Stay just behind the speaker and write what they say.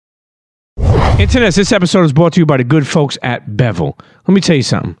Internet, this episode is brought to you by the good folks at Bevel. Let me tell you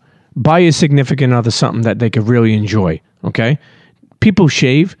something. Buy your significant other something that they could really enjoy, okay? People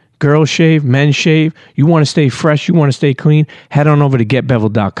shave, girls shave, men shave. You want to stay fresh, you want to stay clean, head on over to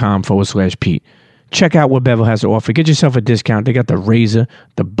getbevel.com/Pete. Check out what Bevel has to offer. Get yourself a discount. They got the razor,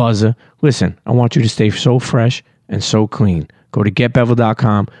 the buzzer. Listen, I want you to stay so fresh and so clean. Go to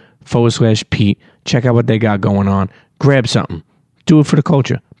getbevel.com/Pete. Check out what they got going on. Grab something. Do it for the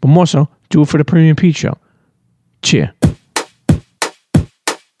culture. But more so, do it for the Premium Pete Show. Cheer.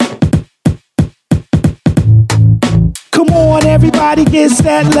 Come on, everybody get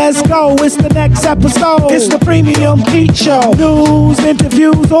set, let's go. It's the next episode. It's the Premium Pete Show. News,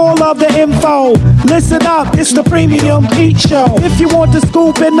 interviews, all of the info. Listen up, it's the Premium Pete Show. If you want the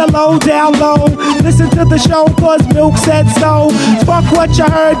scoop in the low, down low, listen to the show, cause Milk said so. Fuck what you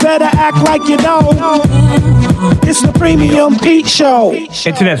heard, better act like you know. It's the Premium Pete Show.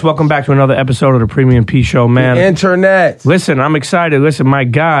 Internets, welcome back to another episode of the Premium Pete Show, man. Internet. Listen, I'm excited. Listen, my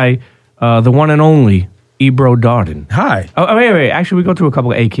guy, the one and only, Ebro Darden. Hi. Oh, wait. Actually, we go through a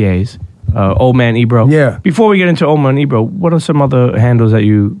couple of AKAs. Old Man Ebro. Yeah. Before we get into Old Man Ebro, what are some other handles that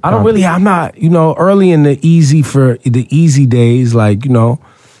you... I'm not, early in the easy days, like, they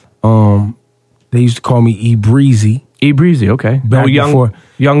used to call me E-Breezy. E-Breezy, okay. Back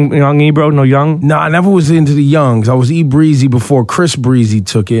young Ebro, no young? No, I never was into the youngs. I was E-Breezy before Chris Breezy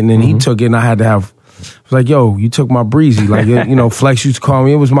took it, and then he took it, and I had to have... I was like, yo, you took my Breezy. Like, Flex used to call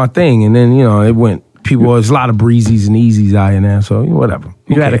me. It was my thing. And then, it went... There's a lot of breezies and easies out in there, so whatever.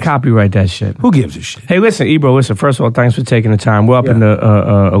 You had to copyright that shit. Who gives a shit? Hey, listen, Ebro, first of all, thanks for taking the time. We're up in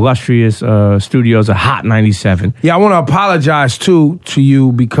the illustrious studios of Hot 97. Yeah, I want to apologize, too, to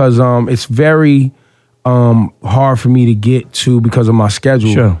you because it's very hard for me to get to, because of my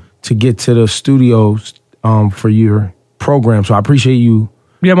schedule, to get to the studios for your program, so I appreciate you.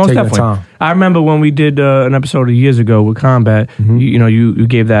 Yeah, most definitely. I remember when we did an episode years ago with Combat, you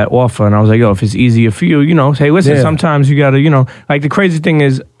gave that offer, and I was like, yo, if it's easier for you, hey, listen, sometimes you got to, like the crazy thing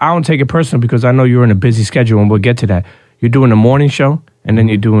is, I don't take it personal because I know you're in a busy schedule, and we'll get to that. You're doing the morning show, and then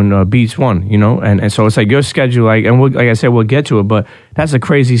you're doing Beats One, and so it's like your schedule, like I said, we'll get to it, but that's a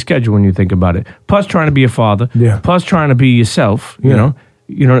crazy schedule when you think about it. Plus trying to be a father, plus trying to be yourself, you know.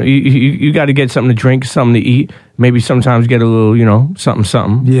 You got to get something to drink, something to eat. Maybe sometimes get a little,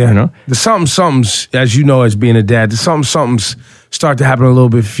 something. Yeah. The somethings, as you know, as being a dad, the somethings start to happen a little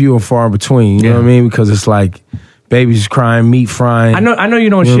bit few and far in between. You know what I mean? Because it's like babies crying, meat frying. I know you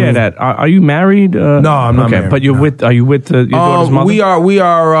don't share that. Are you married? No, I'm not married. But are you with your daughter's mother? We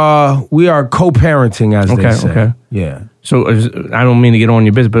are co-parenting, as they say. Okay. Yeah. So I don't mean to get on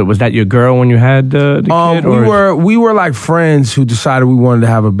your business, but was that your girl when you had the kid? We were like friends who decided we wanted to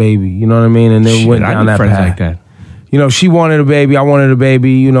have a baby. You know what I mean? And then went down that path. Like that. She wanted a baby. I wanted a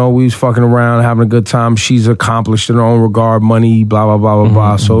baby. We was fucking around, having a good time. She's accomplished in her own regard, money, blah, blah, blah, blah,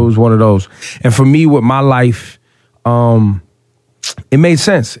 blah. So it was one of those. And for me, with my life, it made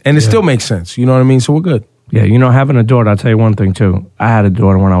sense. And it still makes sense. You know what I mean? So we're good. Yeah, having a daughter, I'll tell you one thing, too. I had a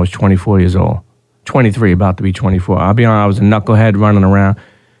daughter when I was 24 years old. 23, about to be 24. I'll be honest, I was a knucklehead running around.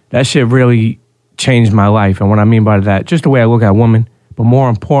 That shit really changed my life. And what I mean by that, just the way I look at women, but more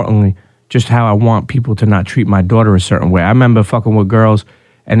importantly, just how I want people to not treat my daughter a certain way. I remember fucking with girls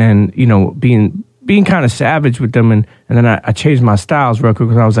and then, being kind of savage with them. And then I changed my styles real quick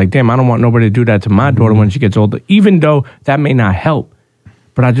because I was like, damn, I don't want nobody to do that to my daughter when she gets older, even though that may not help.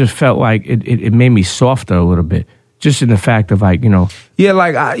 But I just felt like it made me softer a little bit. Just in the fact of Yeah,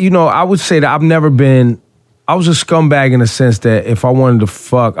 like, I would say that I was a scumbag in the sense that if I wanted to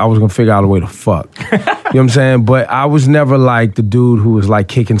fuck, I was going to figure out a way to fuck. You know what I'm saying? But I was never like the dude who was like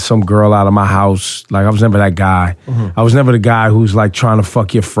kicking some girl out of my house. Like, I was never that guy. I was never the guy who's like trying to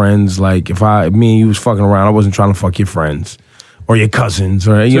fuck your friends. Like, if me and you was fucking around, I wasn't trying to fuck your friends or your cousins.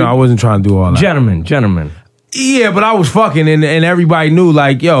 Or, I wasn't trying to do all that. Gentlemen. Yeah, but I was fucking, and everybody knew,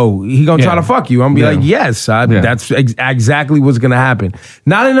 like, yo, he gonna try to fuck you. I'm gonna be like, yes, that's exactly what's gonna happen.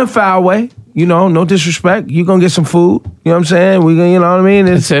 Not in a foul way, no disrespect. You gonna get some food, you know what I'm saying? We gonna, you know what I mean?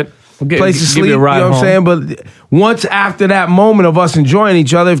 That's it. Place to sleep, you know what I'm saying? But once after that moment of us enjoying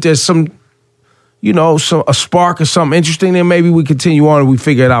each other, if there's some, a spark or something interesting, then maybe we continue on and we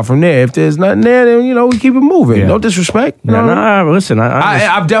figure it out from there. If there's nothing there, then, we keep it moving. Yeah. No disrespect. Listen,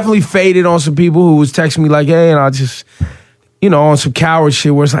 I've definitely faded on some people who was texting me like, hey, and I just, on some coward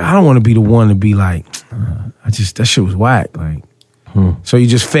shit where it's like, I don't want to be the one to be like, that shit was whack. Like, so you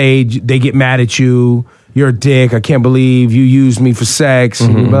just fade, they get mad at you, you're a dick. I can't believe you used me for sex.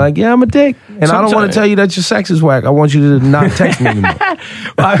 And you'd be like, yeah, I'm a dick. And I don't want to tell you that your sex is whack. I want you to not text me anymore.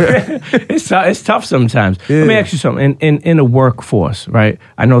 It's tough sometimes. Let me ask you something. In a workforce, right?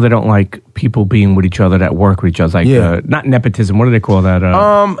 I know they don't like people being with each other that work with each other. Like, not nepotism. What do they call that?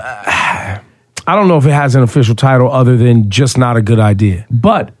 I don't know if it has an official title other than just not a good idea.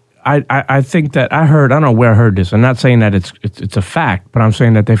 But I think that I don't know where I heard this. I'm not saying that it's a fact, but I'm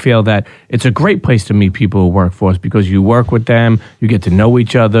saying that they feel that it's a great place to meet people in workforce because you work with them, you get to know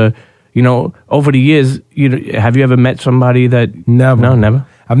each other. You know, over the years, have you ever met somebody that... Never. No, never?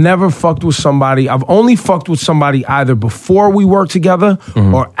 I've never fucked with somebody. I've only fucked with somebody either before we worked together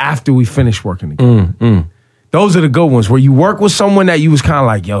or after we finished working together. Those are the good ones, where you work with someone that you was kind of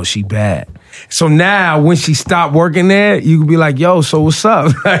like, yo, she bad. So now, when she stopped working there, you could be like, yo, so what's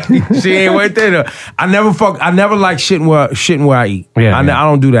up? She ain't right there. I never like shitting where I eat. I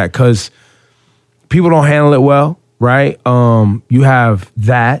don't do that because people don't handle it well, right? You have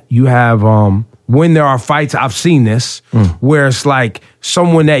that. You have when there are fights, I've seen this, where it's like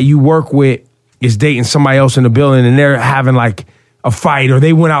someone that you work with is dating somebody else in the building and they're having like a fight, or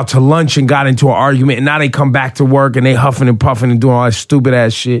they went out to lunch and got into an argument, and now they come back to work and they huffing and puffing and doing all that stupid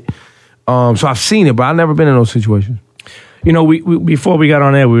ass shit. So I've seen it, but I've never been in those situations. You know, we before we got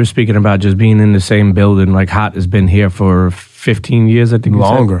on air, we were speaking about just being in the same building. Like, Hot has been here for 15 years, I think.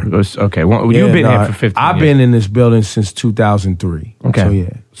 Longer. Okay, well, you've been here for 15 years. I've been in this building since 2003. Okay. So, yeah.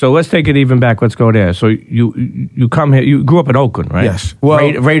 So let's take it even back. Let's go there. So you come here. You grew up in Oakland, right? Yes. Well,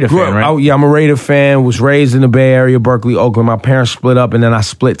 Raider fan, right? Oh, yeah, I'm a Raider fan. Was raised in the Bay Area, Berkeley, Oakland. My parents split up, and then I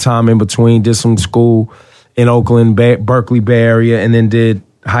split time in between. Did some school in Oakland, Berkeley, Bay Area, and then did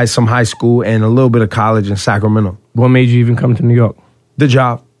some high school and a little bit of college in Sacramento. What made you even come to New York? The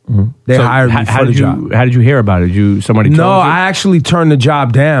job. They hired me for the job. How did you hear about it? Somebody told you? No, I actually turned the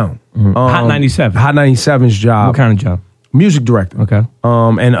job down. Hot 97. Hot 97's job. What kind of job? Music director. Okay.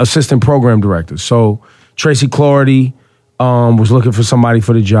 And assistant program director. So Tracy Clardy was looking for somebody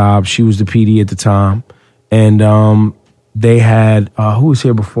for the job. She was the PD at the time. And they had, who was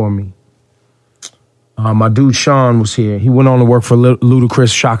here before me? My dude Sean was here. He went on to work for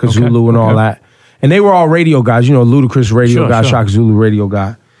Ludacris, Shaka Zulu, and all that. And they were all radio guys. You know, Ludacris radio guy, Shaka Zulu radio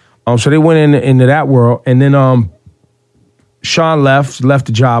guy. So they went into that world. And then Sean left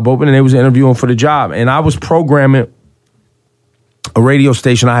the job open, and they was interviewing for the job. And I was programming a radio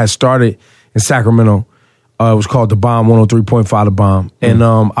station I had started in Sacramento. It was called The Bomb, 103.5 The Bomb. And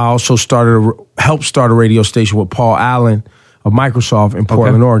I also helped start a radio station with Paul Allen of Microsoft in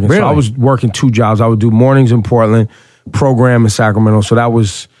Portland, Oregon. Really? So I was working two jobs. I would do mornings in Portland, program in Sacramento. So that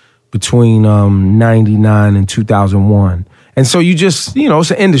was between 99 and 2001. And so you just,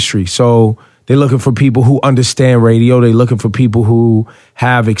 it's an industry. So they're looking for people who understand radio. They're looking for people who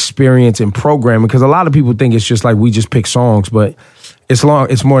have experience in programming. Because a lot of people think it's just like we just pick songs, but it's more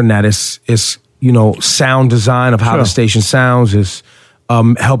than that. It's sound design of how the station sounds. It's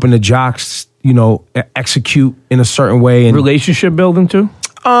helping the jocks, execute in a certain way. And relationship building too?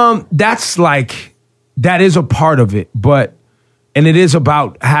 That is a part of it, and it is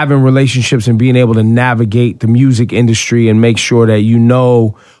about having relationships and being able to navigate the music industry and make sure that you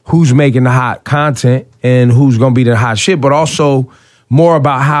know who's making the hot content and who's going to be the hot shit, but also more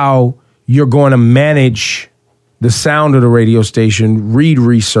about how you're going to manage the sound of the radio station, read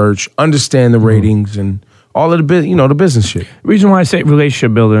research, understand the ratings, and all of the business shit. The reason why I say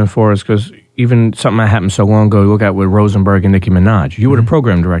relationship building for us, because even something that happened so long ago, you look at with Rosenberg and Nicki Minaj. You were the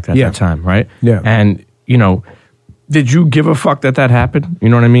program director at that time, right? Yeah. And, did you give a fuck that happened? You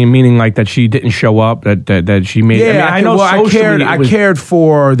know what I mean? Meaning like that she didn't show up, that she made... Yeah, I know socially I cared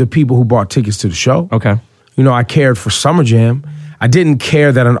for the people who bought tickets to the show. Okay. I cared for Summer Jam. I didn't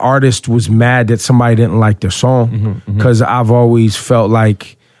care that an artist was mad that somebody didn't like their song, because I've always felt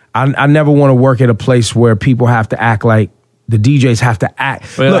like I never want to work at a place where people have to act like the DJs have to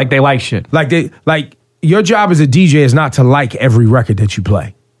act like they like shit. Like your job as a DJ is not to like every record that you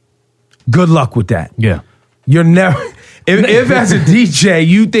play. Good luck with that. Yeah. You're never if as a DJ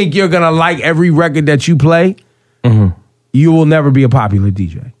you think you're gonna like every record that you play, you will never be a popular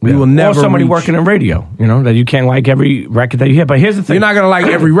DJ. You will never. Or somebody working in radio, that you can't like every record that you hear. But here's the thing: you're not gonna like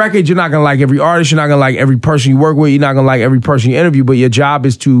every record. You're not gonna like every artist. You're not gonna like every person you work with. You're not gonna like every person you interview. But your job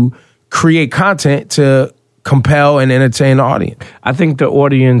is to create content to compel and entertain the audience. I think the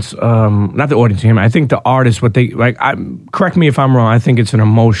audience, not the audience, I think the artists, what they like. Correct me if I'm wrong. I think it's an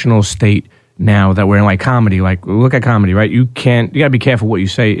emotional state now that we're in, like comedy. Like, look at comedy, right? You gotta be careful what you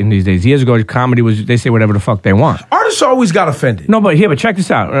say in these days. Years ago, comedy was, they say whatever the fuck they want. Artists always got offended. No, but check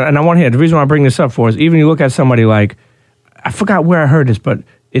this out. And I want to hear, the reason why I bring this up for is, even you look at somebody like, I forgot where I heard this, but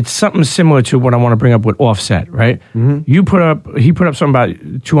it's something similar to what I want to bring up with Offset, right? He put up something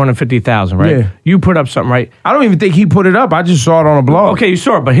about 250,000, right? Yeah. You put up something, right? I don't even think he put it up. I just saw it on a blog. Okay, you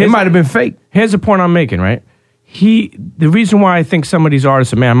saw it, but it might have been fake. Here's the point I'm making, right? The reason why I think some of these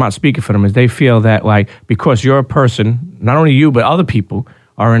artists, and man, I'm not speaking for them, is they feel that like because you're a person, not only you but other people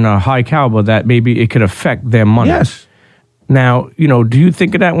are in a high caliber, that maybe it could affect their money. Yes. Now, do you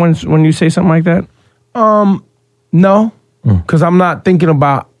think of that when you say something like that? No, because I'm not thinking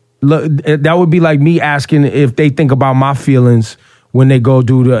about. Look, that would be like me asking if they think about my feelings when they go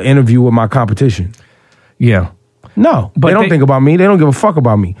do the interview with my competition. Yeah. No, But they don't think about me. They don't give a fuck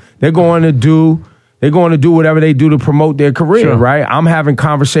about me. They're going to do whatever they do to promote their career, Sure. right? I'm having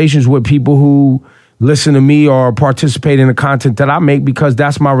conversations with people who listen to me or participate in the content that I make because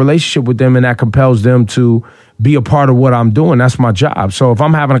that's my relationship with them and that compels them to be a part of what I'm doing. That's my job. So if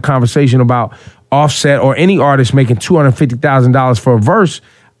I'm having a conversation about Offset or any artist making $250,000 for a verse,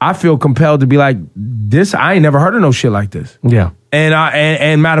 I feel compelled to be like, this, I ain't never heard of no shit like this. Yeah.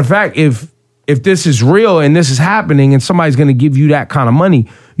 And matter of fact, if this is real and this is happening and somebody's going to give you that kind of money,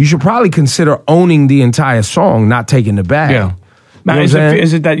 you should probably consider owning the entire song, not taking the bag. Yeah. You know Now, what I'm saying?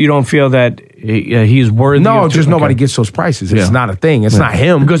 is it that you don't feel that he's worthy? No, of just nobody gets those prices. It's Yeah. not a thing. It's not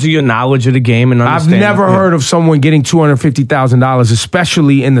him. Because of your knowledge of the game and I've understanding. never heard of someone getting $250,000,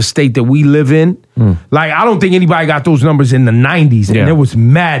 especially in the state that we live in. Like, I don't think anybody got those numbers in the 90s, and Yeah. there was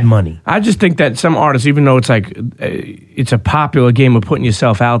mad money. I just think that some artists, even though it's like it's a popular game of putting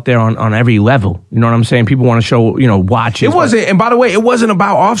yourself out there on every level, you know what I'm saying? People want to show, watch it. It wasn't, and by the way, it wasn't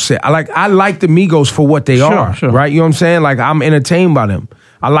about Offset. I like the Migos for what they are, Sure. right? You know what I'm saying? Like, I'm entertained by them.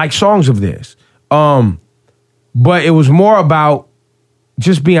 I like songs of theirs. But it was more about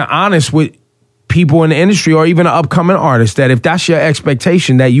just being honest with people in the industry or even an upcoming artist that if that's your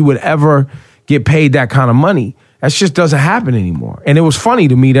expectation that you would ever get paid that kind of money, that just doesn't happen anymore. And it was funny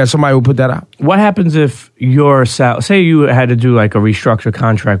to me that somebody would put that out. What happens if your say you had to do like a restructure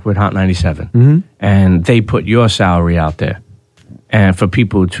contract with Hot 97 and they put your salary out there and for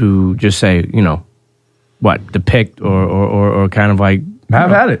people to just say, depict or kind of like,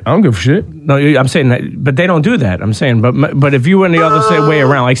 Have at it. I don't give a shit. no, I'm saying that, but they don't do that. I'm saying, but if you were in the other way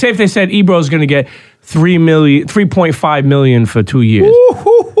around, like say if they said Ebro's going to get $3.5 million for 2 years.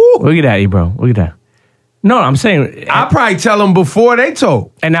 Look at that, Ebro. Look at that. No, I'm saying I'll probably tell them before they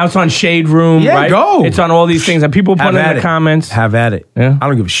told. and now it's on Shade Room, Yeah, right? go. It's on all these things and people put Have in at the it. comments. Have at it. Yeah. I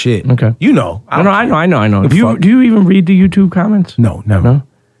don't give a shit. Okay. You know. I know. The fuck? Do you even read the YouTube comments? No, never. No?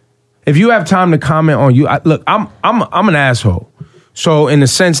 If you have time to comment on you, look, I'm an asshole. So in the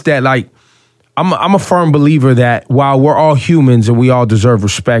sense that like I'm a firm believer that while we're all humans and we all deserve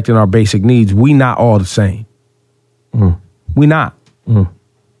respect and our basic needs, we not all the same. We not.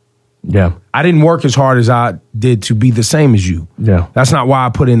 Yeah. I didn't work as hard as I did to be the same as you. Yeah. That's not why I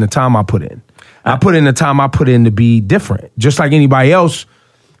put in the time I put in. I put in the time I put in to be different. Just like anybody else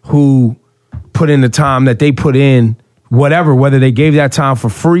who put in the time that they put in, whether they gave that time for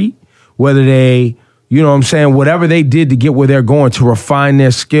free, whether they, you know what I'm saying, whatever they did to get where they're going to refine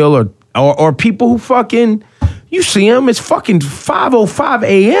their skill or people who fucking, you see them, it's fucking 5:05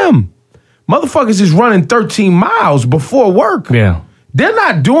 a.m. Motherfuckers is running 13 miles before work. Yeah. They're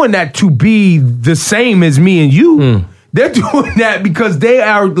not doing that to be the same as me and you. They're doing that because they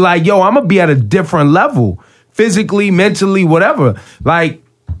are like, yo, I'm going to be at a different level. Physically, mentally, whatever. Like,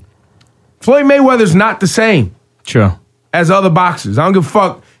 Floyd Mayweather's not the same Sure. as other boxers. I don't give a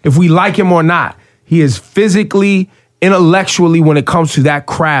fuck if we like him or not. He is physically, intellectually, when it comes to that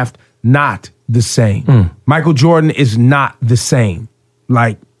craft, not the same. Michael Jordan is not the same.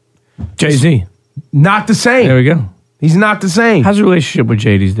 Like, Jay-Z. not the same. There we go. He's not the same. How's the relationship with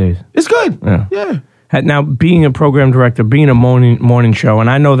Jay these days? It's good. Yeah. Now, being a program director, being a morning show, and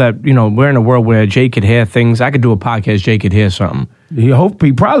I know that, we're in a world where Jay could hear things. I could do a podcast, Jay could hear something. He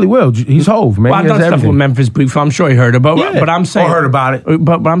probably will. He's Hove, man. Well, I've He has done stuff everything. with Memphis Bleak, so I'm sure he heard about it. Yeah. But I'm saying... Or heard about it.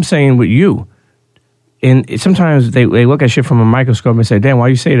 But I'm saying with you, and sometimes they look at shit from a microscope and say, damn, why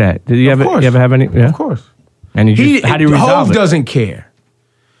you say that? Did you Of ever course. have any... Yeah? Of course. And how do you resolve Hove it? doesn't care.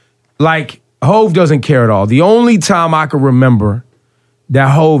 Like, Hove doesn't care at all. The only time I can remember that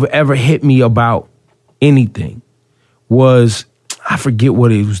Hove ever hit me about anything was, I forget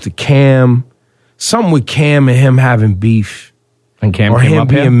what it was, something with Cam and him having beef. And Cam or came him up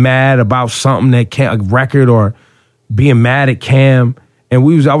being here? mad about something that Cam, a record, or being mad at Cam. And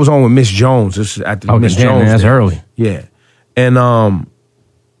I was on with Miss Jones. This is at the Miss damn, Jones. that's day. early. Yeah. And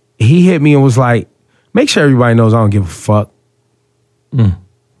he hit me and was like, make sure everybody knows I don't give a fuck.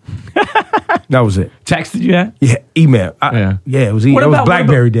 That was it. Texted you that? Yeah, email. It was email. It was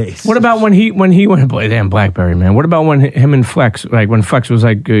BlackBerry days. What about when he went, boy, damn BlackBerry, man. What about when him and Flex, like when Flex was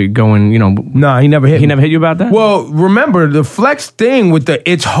like going, No, he never hit me. He never hit you about that? Well, remember the Flex thing with the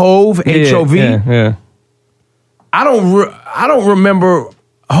it's Hove, H-O-V? Yeah. I don't remember.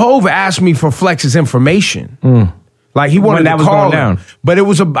 Hove asked me for Flex's information. Like he wanted to call him. But it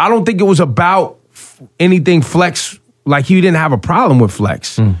was I don't think it was about anything Flex, like he didn't have a problem with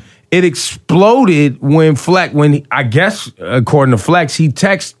Flex. It exploded when I guess, according to Flex, he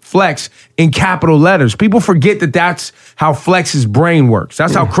texted Flex in capital letters. People forget that that's how Flex's brain works.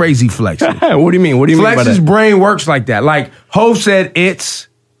 That's how crazy Flex is. What do you mean? What do you mean by that? Flex's brain works like that. Like, Hov said it's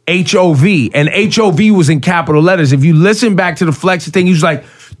H-O-V, and H-O-V was in capital letters. If you listen back to the Flex thing, he was like,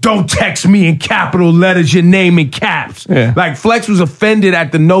 don't text me in capital letters, your name in caps. Yeah. Like, Flex was offended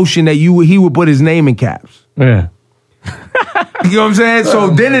at the notion that he would put his name in caps. Yeah. You know what I'm saying? So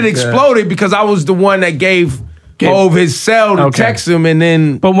then it exploded because I was the one that gave Hov his cell to text him, and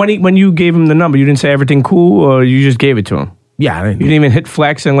then. But when you gave him the number, you didn't say everything cool, or you just gave it to him? Yeah, I didn't. You didn't even hit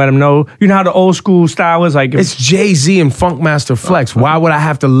Flex and let him know. You know how the old school style is, like it's Jay-Z and Funkmaster Flex. Why would I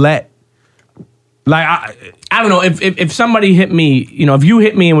have to let? Like I don't know if somebody hit me, if you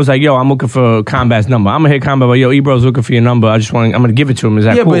hit me and was like, yo, I'm looking for Combat's number, I'm gonna hit Combat, but yo, Ebro's looking for your number. I'm gonna give it to him. Is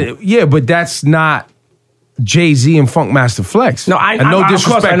that cool? But that's not Jay-Z and Funkmaster Flex. No, no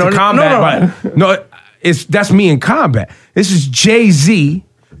disrespect to Combat. No, that's me in Combat. This is Jay-Z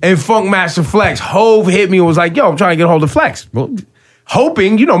and Funkmaster Flex. Hov hit me and was like, yo, I'm trying to get a hold of Flex. Well,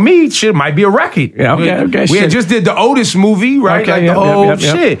 hoping, me, shit might be a record. Yeah, okay. We had just did the Otis movie, right? Okay, the whole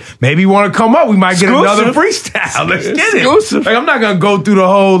shit. Maybe you want to come up, we might get another freestyle. Let's get it. Exclusive. Like, I'm not going to go through the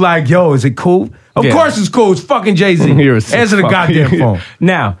whole, like, yo, is it cool? Of course it's cool. It's fucking Jay-Z. Answer the goddamn phone.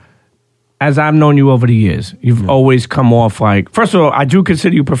 Now, as I've known you over the years, you've always come off like, first of all, I do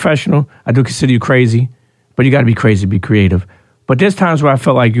consider you professional. I do consider you crazy, but you got to be crazy to be creative. But there's times where I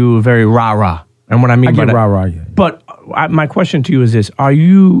felt like you were very rah-rah. And what I mean by that, rah-rah, yeah. But my question to you is this: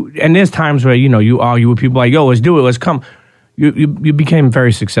 and there's times where you argue with people like, "Yo, let's do it, let's come." You became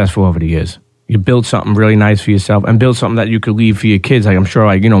very successful over the years. You built something really nice for yourself, and built something that you could leave for your kids. Like I'm sure,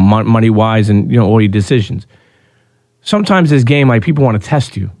 money wise, and all your decisions. Sometimes this game, like people want to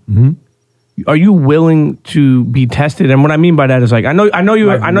test you. Mm-hmm. Are you willing to be tested? And what I mean by that is like I know you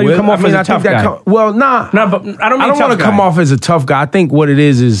come off as a tough guy. But I don't want to come off as a tough guy. I think what it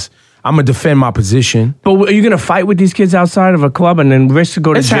is I'm going to defend my position. But are you going to fight with these kids outside of a club and then risk to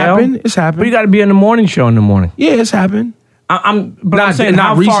go to jail? It's happened. But you got to be in the morning show in the morning. Yeah, it's happened. I'm saying,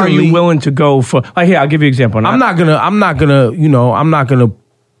 how far are you willing to go for? Like, here, I'll give you an example. I'm not gonna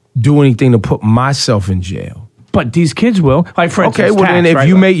do anything to put myself in jail. But these kids will. Like, for instance, well, then if right?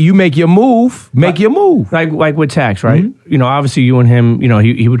 you make your move, make your move. Like with Tax, right? Mm-hmm. Obviously you and him,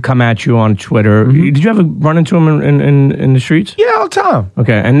 he would come at you on Twitter. Mm-hmm. Did you ever run into him in the streets? Yeah, all the time.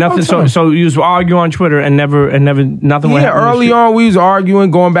 Okay, and nothing. So you was arguing on Twitter and never nothing. Yeah, early on we was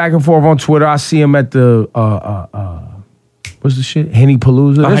arguing, going back and forth on Twitter. I see him at the what's the shit? Henny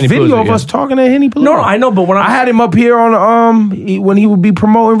Palooza. There's video of us talking at Henny Palooza. No, I know, but I had him up here on when he would be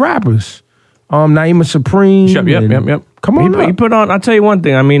promoting rappers. Naima Supreme. Yep. Come on, he put on. I'll tell you one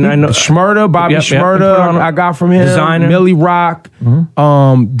thing. I mean, I know Bobby Shmurda. I got from him. Designer, Millie Rock,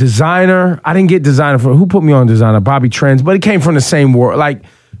 Designer. I didn't get Designer from who put me on Designer. Bobby Trends, but it came from the same world. Like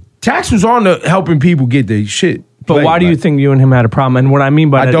Tax was on to helping people get their shit. But why do you think you and him had a problem? And what I mean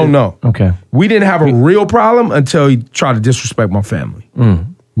by that, I don't know. Okay, we didn't have a real problem until he tried to disrespect my family.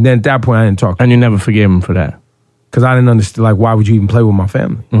 And then at that point, I didn't talk. And you never forgave him for that because I didn't understand. Like, why would you even play with my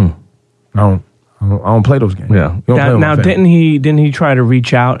family? I don't play those games. Yeah. Now didn't he try to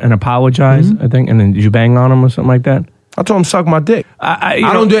reach out and apologize? I think, and then did you bang on him or something like that? I told him suck my dick. I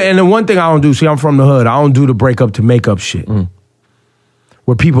don't do it. And the one thing I don't do, see, I'm from the hood. I don't do the break up to make up shit.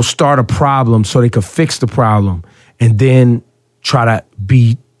 Where people start a problem so they could fix the problem and then try to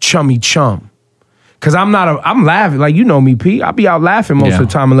be chummy chum. Cause I'm laughing. Like, you know me, Pete. I'll be out laughing most of the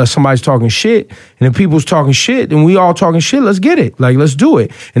time unless somebody's talking shit. And if people's talking shit and we all talking shit, let's get it. Like, let's do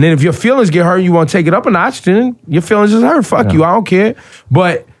it. And then if your feelings get hurt and you want to take it up a notch, then your feelings is hurt. Fuck you. I don't care.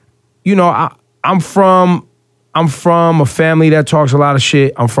 But, I'm from a family that talks a lot of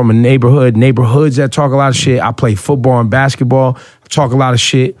shit. I'm from a neighborhoods that talk a lot of shit. I play football and basketball. I talk a lot of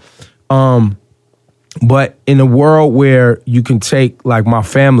shit. But in a world where you can take like my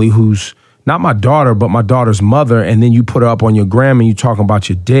family, who's not my daughter, but my daughter's mother, and then you put her up on your gram and you talking about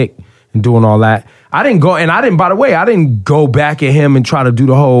your dick and doing all that. I didn't go back at him and try to do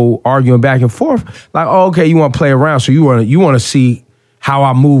the whole arguing back and forth. Like, oh, okay, you want to play around, so you want to see how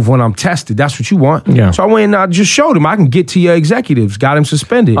I move when I'm tested. That's what you want. Yeah. So I went and I just showed him I can get to your executives. Got him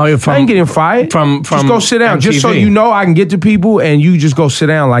suspended. Oh, yeah, I ain't getting fired. Just go sit down. MTV. Just so you know I can get to people and you just go sit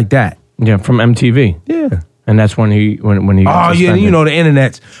down like that. Yeah, from MTV. Yeah. And that's when he got Oh, yeah, suspended. you know the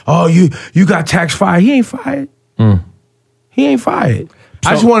internet's, oh, you got tax fired. He ain't fired. He ain't fired.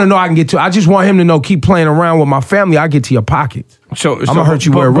 I just want to know I can get to. I just want him to know. Keep playing around with my family. I get to your pockets. So I'm gonna hurt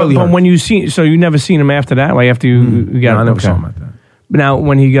you where it really hurts. But when you you never seen him after that, like after you got. No, I never saw him like that. But now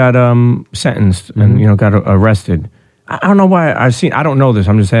when he got sentenced and got arrested, I don't know why I don't know this.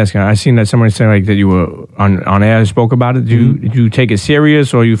 I'm just asking. I seen that somebody saying like that you were on air and spoke about it. Did you take it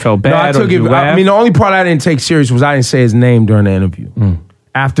serious or you felt bad? No, I took it. I mean, the only part I didn't take serious was I didn't say his name during the interview.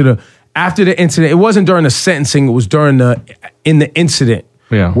 After the incident, it wasn't during the sentencing. It was during the incident.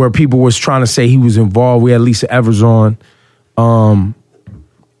 Yeah. Where people was trying to say he was involved. We had Lisa Evers on. That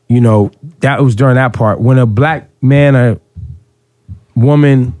was during that part. When a black man, a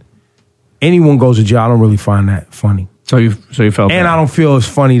woman, anyone goes to jail, I don't really find that funny. So you felt and bad. I don't feel it's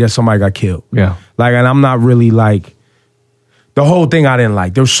funny that somebody got killed. Yeah. Like, and I'm not really like, the whole thing I didn't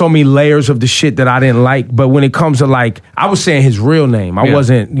like. There were so many layers of the shit that I didn't like. But when it comes to like, I was saying his real name. I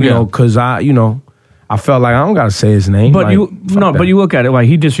wasn't, because I felt like I don't gotta say his name. But like, but you look at it like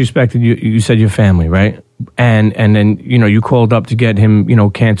he disrespected you. You said your family, right? And then you called up to get him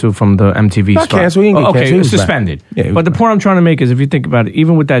canceled from the MTV Not spot. canceled. He didn't get canceled. He was suspended. Yeah, but the point I'm trying to make is, if you think about it,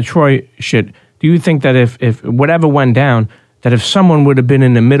 even with that Troy shit, do you think that if whatever went down, that if someone would have been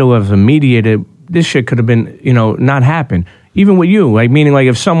in the middle of a mediator, this shit could have been not happen? Even with you, like meaning like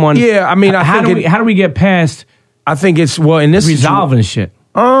if someone, yeah, I mean, how do we get past? I think it's in this resolving shit.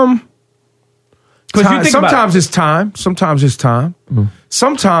 Sometimes it's time. Sometimes it's time.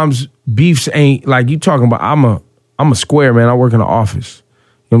 Sometimes beefs ain't like you talking about. I'm a square man. I work in the office.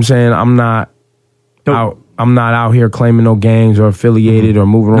 You know what I'm saying? I'm not out here claiming no gangs or affiliated or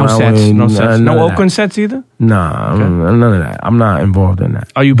moving around. No sets. No Oakland sets either? Nah, none of that. I'm not involved in that.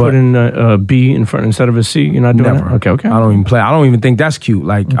 Are you putting a B in front instead of a C? You're not doing never. that? Okay. I don't even play. I don't even think that's cute.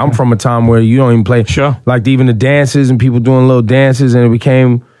 Like, I'm from a time where you don't even play. Sure. Like, even the dances and people doing little dances and it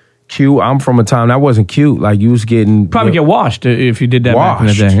became cute. I'm from a time that wasn't cute. Like, you was getting... Probably get washed if you did that back in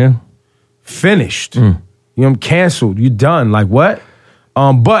the day. Yeah. Finished. I'm canceled. You done. Like, what?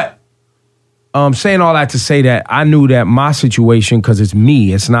 But saying all that to say that I knew that my situation, because it's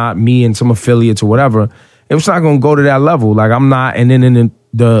me, it's not me and some affiliates or whatever, it was not going to go to that level. Like, I'm not. And then in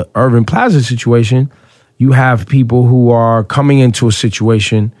the Irving Plaza situation, you have people who are coming into a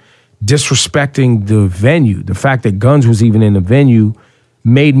situation disrespecting the venue. The fact that Guns was even in the venue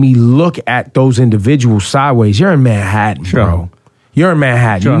made me look at those individuals sideways. You're in Manhattan, bro. You're in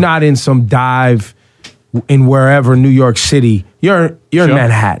Manhattan. You're not in some dive in wherever, New York City. You're in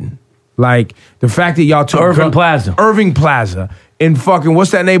Manhattan. Like, the fact that y'all took Irving Plaza in fucking,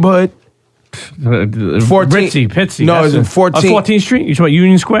 what's that neighborhood? 14th. Pitsy. No, it's in 14th. 14th Street? You talking about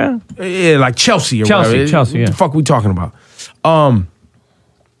Union Square? Yeah, like Chelsea or whatever. Chelsea, yeah. What the fuck we talking about?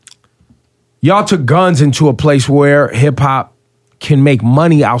 Y'all took Guns into a place where hip-hop can make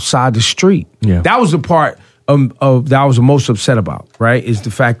money outside the street. Yeah. That was the part of that I was the most upset about, right? Is the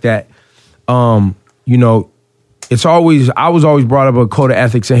fact that, I was always brought up a code of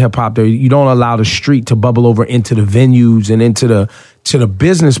ethics in hip hop that you don't allow the street to bubble over into the venues and into the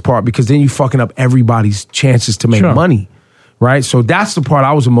business part, because then you fucking up everybody's chances to make money, right? So that's the part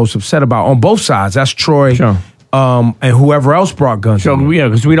I was the most upset about on both sides. That's Troy. And whoever else brought Guns. Yeah,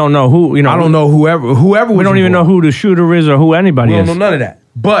 because we don't know who. I don't know whoever. We don't even know who the shooter is or who anybody is. We don't know none of that.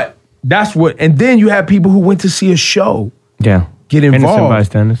 But that's what. And then you have people who went to see a show. Yeah, get involved. Innocent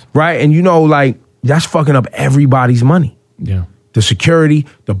bystanders. Right, and that's fucking up everybody's money. Yeah, the security,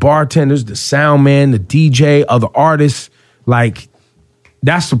 the bartenders, the sound man, the DJ, other artists. Like,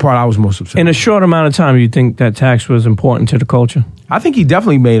 that's the part I was most upset. In a short amount of time, you think that tax was important to the culture? I think he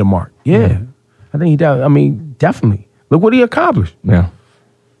definitely made a mark. Yeah. I think definitely. Look what he accomplished. Yeah. You know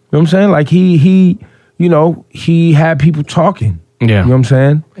what I'm saying? Like, he had people talking. Yeah. You know what I'm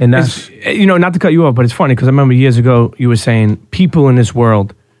saying? And that's... not to cut you off, but it's funny because I remember years ago you were saying people in this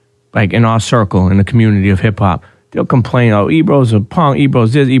world, like in our circle, in the community of hip-hop, they'll complain, Ebro's a punk,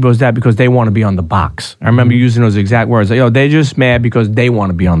 Ebro's this, Ebro's that, because they want to be on the box. I remember using those exact words. Like, they're just mad because they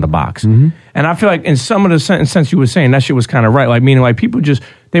want to be on the box. And I feel like in some of the sense you were saying, that shit was kind of right. Like, meaning like people just,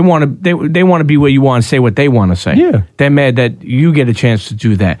 they want to be where you want and say what they want to say. Yeah. They're mad that you get a chance to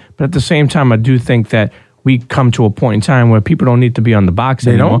do that. But at the same time, I do think that we come to a point in time where people don't need to be on the box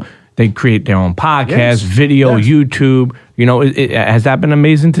anymore. Don't. They create their own podcast, video, YouTube. Has that been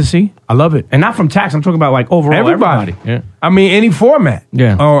amazing to see? I love it. And not from tax. I'm talking about like overall everybody. Yeah. I mean, any format.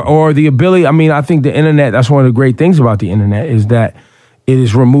 Yeah. Or the ability. I mean, I think the internet, that's one of the great things about the internet is that it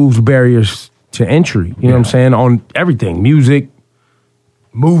has removed barriers to entry. You know what I'm saying? On everything, music,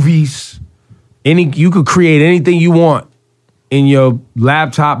 movies, you could create anything you want in your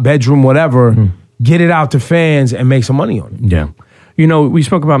laptop, bedroom, whatever. Get it out to fans and make some money on it. Yeah. You know, we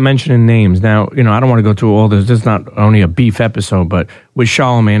spoke about mentioning names. Now, you know, I don't want to go through all this. This is not only a beef episode, but with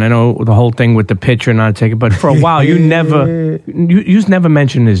Charlamagne, I know the whole thing with the picture not taking, but for a while you just never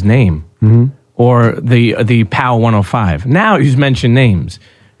mentioned his name or the POW 105. Now you just mention names.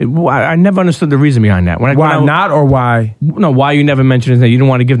 I never understood the reason behind that. Why not, or why? No, why you never mentioned his name? You didn't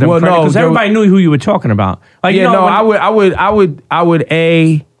want to give them credit because everybody knew who you were talking about. Like, yeah, I would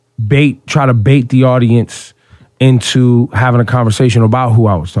try to bait the audience into having a conversation about who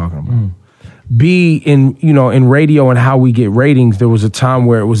I was talking about. B, in radio and how we get ratings, there was a time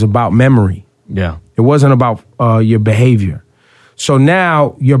where it was about memory. Yeah, it wasn't about your behavior. So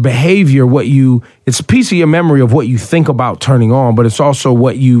now your behavior, it's a piece of your memory of what you think about turning on, but it's also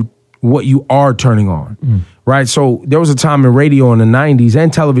what you are turning on, right? So there was a time in radio in the 90s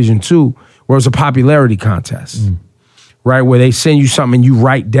and television too, where it was a popularity contest, right? Where they send you something and you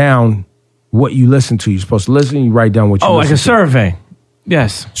write down what you listen to. You're supposed to listen, you write down what you listen to. Oh, like a survey.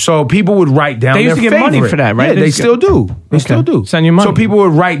 Yes. So people would write down their favorite. They used to get money for that, right? Yeah, they still do. They still do. Send you money. So people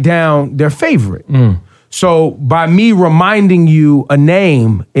would write down their favorite. So by me reminding you a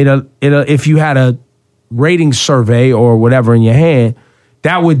name, if you had a rating survey or whatever in your hand,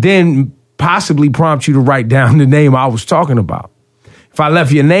 that would then possibly prompt you to write down the name I was talking about. If I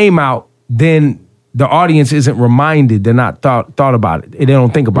left your name out, then the audience isn't reminded. They're not thought about it. They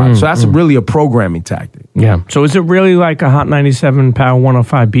don't think about it. So that's really a programming tactic. Yeah. So is it really like a Hot 97 POW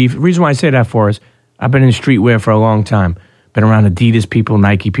 105 beef? The reason why I say that for is I've been in streetwear for a long time. Been around Adidas people,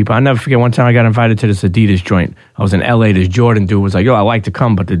 Nike people. I never forget one time I got invited to this Adidas joint. I was in LA. This Jordan dude was like, yo, I like to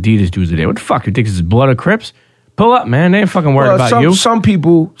come, but the Adidas dudes are there. What the fuck? You think this is Blood or Crips? Pull up, man. They ain't fucking worried about you. Some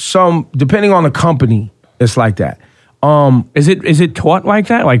people, depending on the company, it's like that. Is it taught like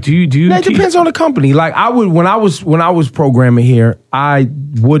that? Like, do you? It depends on the company. Like when I was programming here, I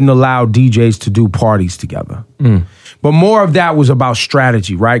wouldn't allow DJs to do parties together. But more of that was about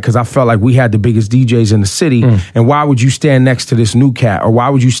strategy, right? Because I felt like we had the biggest DJs in the city, and why would you stand next to this new cat, or why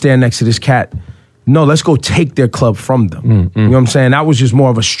would you stand next to this cat? No, let's go take their club from them. You know what I'm saying? That was just more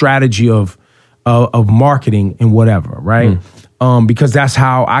of a strategy of marketing and whatever, right? Because that's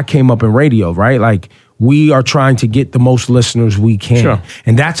how I came up in radio, right? Like, we are trying to get the most listeners we can. Sure.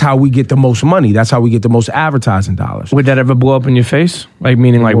 And that's how we get the most money. That's how we get the most advertising dollars. Would that ever blow up in your face? Like,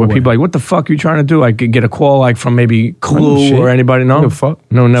 meaning like, where people like, what the fuck are you trying to do? Like, get a call like from maybe Clue or anybody? No? Fuck.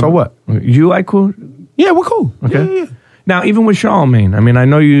 No, never. So what? You like Clue? Yeah, we're cool. Okay. Yeah. Now, even with Charlamagne, I mean, I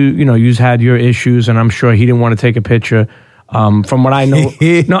know you've had your issues, and I'm sure he didn't want to take a picture. From what I know,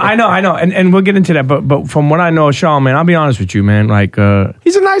 no, I know, and we'll get into that. But from what I know of Charlamagne, I'll be honest with you, man. Like,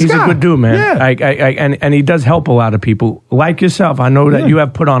 he's a nice guy. He's a good dude, man. Yeah. And he does help a lot of people, like yourself. I know that you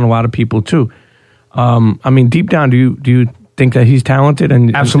have put on a lot of people too. I mean, deep down, do you think that he's talented?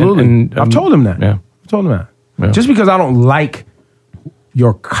 And absolutely, and I've told him that. Yeah, I've told him that. Yeah. Just because I don't like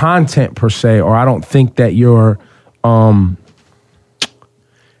your content per se, or I don't think that you're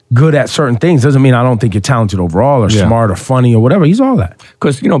good at certain things, doesn't mean I don't think you're talented overall or smart or funny or whatever. He's all that.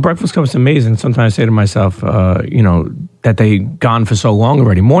 Because, Breakfast Club is amazing. Sometimes I say to myself, that they gone for so long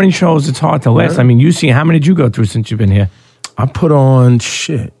already. Morning shows, it's hard to last. I mean, you see, how many did you go through since you've been here? I put on Miss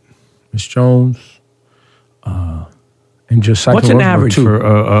Jones, and just what's an average for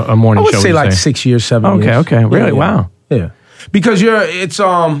a morning show? I would say like 6 years, 7 years. Okay. Really? Yeah. Wow. Yeah. Because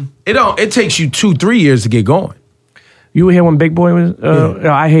it takes you 2-3 years to get going. You were here when Big Boy was?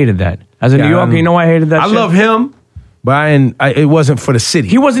 I hated that. As a New Yorker, I hated that shit. I love him, but it wasn't for the city.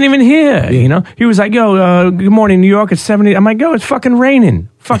 He wasn't even here, He was like, yo, good morning, New York, it's 70. I'm like, yo, it's fucking raining.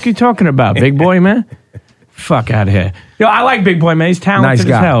 Fuck you talking about, Big Boy, man? Fuck out of here. Yo, I like Big Boy, man. He's talented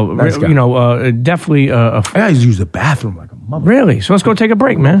as hell. Nice guy. Definitely. I used to use the bathroom like a mother. Really? So let's go take a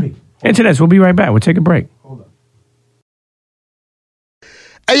break, man. Internet, we'll be right back. We'll take a break. Hold on.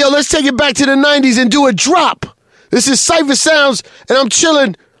 Hey, yo, let's take it back to the 90s and do a drop. This is Cypher Sounds, and I'm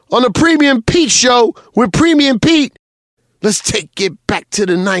chilling on the Premium Pete Show with Premium Pete. Let's take it back to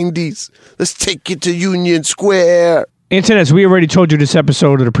the 90s. Let's take it to Union Square. Internets, we already told you this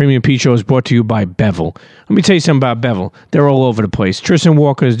episode of the Premium Pete Show is brought to you by Bevel. Let me tell you something about Bevel. They're all over the place. Tristan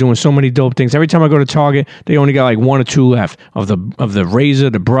Walker is doing so many dope things. Every time I go to Target, they only got like 1 or 2 left of the razor,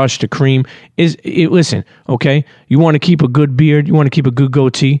 the brush, the cream. Listen, okay? You want to keep a good beard, you want to keep a good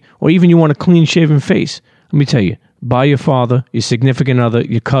goatee, or even you want a clean-shaven face. Let me tell you, buy your father, your significant other,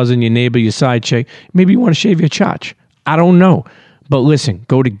 your cousin, your neighbor, your side chick. Maybe you want to shave your chotch. I don't know. But listen,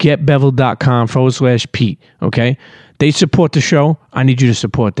 go to getbevel.com/Pete, okay? They support the show. I need you to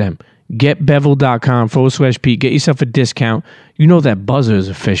support them. Getbevel.com/Pete. Get yourself a discount. You know that buzzer is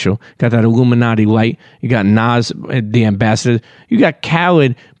official. Got that Illuminati light. You got Nas, the ambassador. You got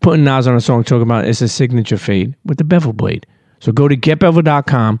Khaled putting Nas on a song talking about it's a signature fade with the bevel blade. So go to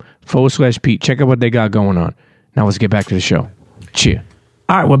getbevel.com/Pete. Check out what they got going on. Now let's get back to the show. Cheer.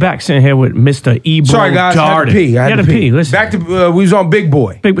 All right, we're back sitting here with Mr. Ebro Darden. Sorry, guys. I had to pee. Listen. Back to, we was on Big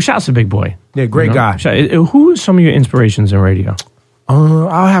Boy. Shouts to Big Boy. Yeah, great guy. Who are some of your inspirations in radio?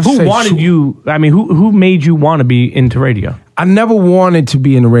 I'll have to say. Who wanted you? I mean, who made you want to be into radio? I never wanted to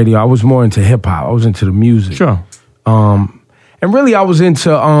be in the radio. I was more into hip hop. I was into the music. Sure. And really, I was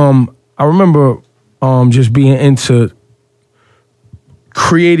into. I remember just being into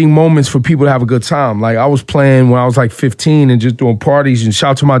creating moments for people to have a good time. Like I was playing when I was like 15 and just doing parties. And shout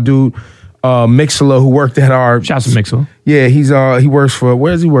out to my dude Mixela, who worked at our. Shout out to Mixela. Yeah, he works for.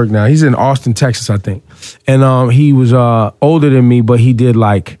 Where does he work now? He's in Austin, Texas, I think. And he was older than me, but he did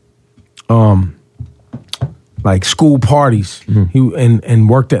like school parties. Mm-hmm. He and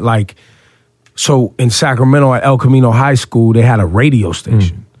worked at like. So in Sacramento at El Camino High School, they had a radio station.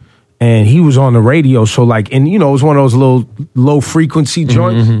 Mm-hmm. And he was on the radio, so like, and you know, it was one of those little low frequency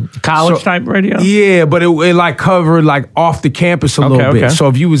joints. Mm-hmm. College type radio? Yeah, but it like covered like off the campus a little bit. Okay. So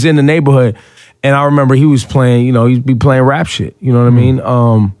if you was in the neighborhood, and I remember he was playing, you know, he'd be playing rap shit, you know what I mean?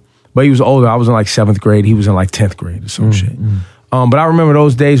 But he was older. I was in like 7th grade. He was in like 10th grade or some shit. But I remember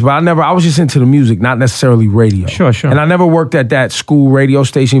those days, but I was just into the music, not necessarily radio. Sure. And I never worked at that school radio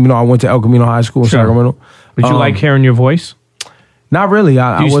station, even though I went to El Camino High School in Sacramento. But you like hearing your voice? Not really.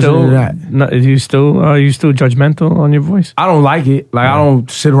 I wasn't into that. Are you still judgmental on your voice? I don't like it. Like I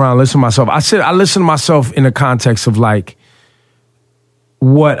don't sit around and listen to myself. I listen to myself in the context of like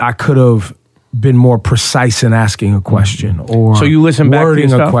what I could have been more precise in asking a question or so you listen back wording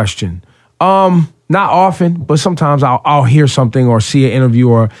to your a stuff? Question. Not often, but sometimes I'll hear something or see an interview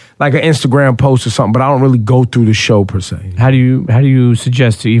or like an Instagram post or something, but I don't really go through the show per se. How do you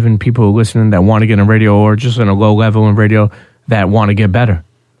suggest to even people listening that want to get in radio or just in a low level in radio that want to get better?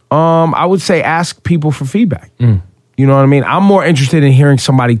 I would say ask people for feedback. You know what I mean? I'm more interested in hearing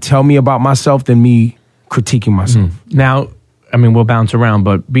somebody tell me about myself than me critiquing myself. Now, I mean, we'll bounce around,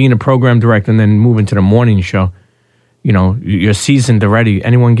 but being a program director and then moving to the morning show, you know, you're seasoned already.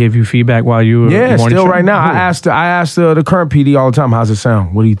 Anyone give you feedback while you were Yeah, morning still show? right now. I asked the current PD all the time, how's it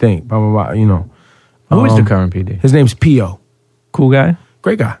sound? What do you think? Blah, blah, blah, you know. Who is the current PD? His name's P.O. Cool guy?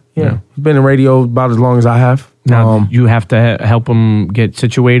 Great guy, yeah. He's been in radio about as long as I have. Now, you have to help him get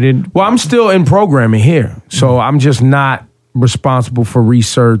situated? Well, I'm still in programming here, so I'm just not responsible for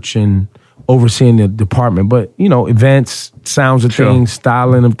research and overseeing the department. But, you know, events, sounds of things,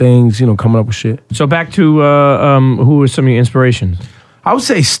 styling of things, you know, coming up with shit. So back to who are some of your inspirations? I would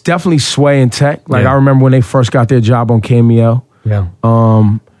say definitely Sway and Tech. Like, I remember when they first got their job on KMEL.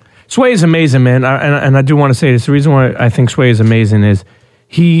 Yeah. Sway is amazing, man. And I do want to say this. The reason why I think Sway is amazing is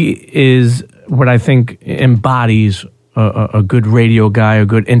he is what I think embodies a good radio guy, a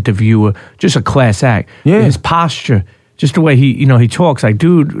good interviewer, just a class act. Yeah. His posture, just the way he talks. Like,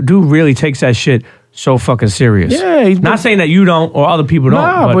 dude really takes that shit so fucking serious. Yeah. Not saying that you don't or other people don't.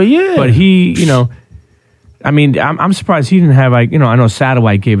 Nah, but yeah. But he, you know, I mean, I'm surprised he didn't have, like, you know, I know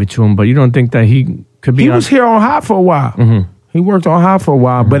Satellite gave it to him, but you don't think that he could be He was here on Hot for a while. Mm-hmm. He worked on Hot for a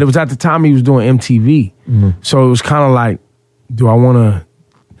while, but it was at the time he was doing MTV. Mm-hmm. So it was kind of like, do I want to...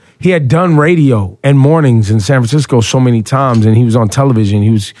 He had done radio and mornings in San Francisco so many times, and he was on television. He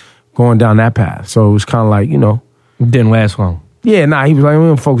was going down that path. So it was kind of like, you know... Didn't last long. Yeah, he was like, we're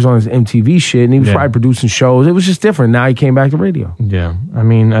going to focus on his MTV shit, and he was probably producing shows. It was just different. Now he came back to radio. Yeah. I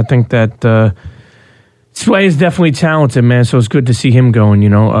mean, I think that Sway is definitely talented, man, so it's good to see him going, you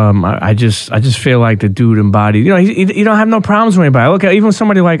know. I just feel like the dude embodied, you know, he don't have no problems with anybody. Look, even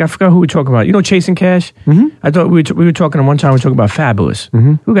somebody like, I forgot who we were talking about. You know Chasing Cash? Mm-hmm. I thought we were talking one time, we were talking about Fabulous.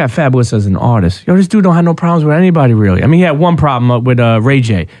 Mm-hmm. Who got Fabulous as an artist? Yo, this dude don't have no problems with anybody, really. I mean, he had one problem with Ray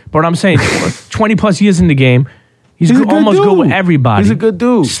J. But what I'm saying, 20 plus years in the game, he's almost good with everybody. He's a good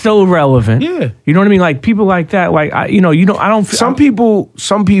dude. Still relevant. Yeah. You know what I mean? Like, people like that, like, I don't... Some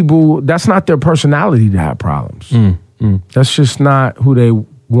people, that's not their personality to have problems. That's just not who they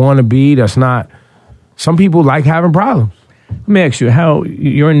want to be. That's not... Some people like having problems. Let me ask you,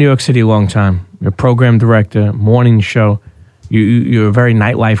 you're in New York City a long time. You're a program director, morning show. You're a very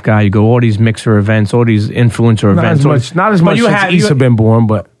nightlife guy. You go all these mixer events, all these influencer events. Not as much since Issa been born,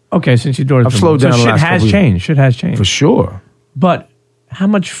 but... Okay, since your daughter's I've slowed down. So shit has changed. Shit has changed for sure. But how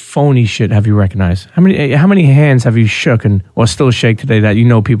much phony shit have you recognized? How many hands have you shook or still shake today that you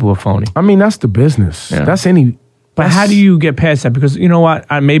know people are phony? I mean, that's the business. Yeah. That's any But how do you get past that? Because you know what?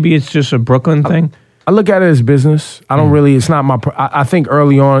 Maybe it's just a Brooklyn thing. I look at it as business. I don't really, it's not my, I think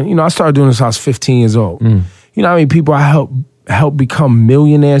early on, I started doing this when I was 15 years old. You know how many people I helped become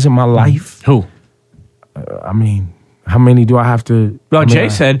millionaires in my life? Who? How many do I have to? Well, Jay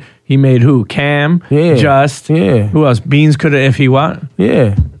said he made who? Cam, Just. Yeah. Who else? Beans could have if he what?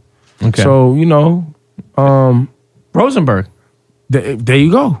 Yeah. Okay. So, Rosenberg. There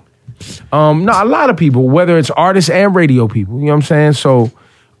you go. No, a lot of people, whether it's artists and radio people, you know what I'm saying? So,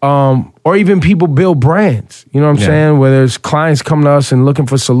 or even people build brands, you know what I'm saying? Whether it's clients coming to us and looking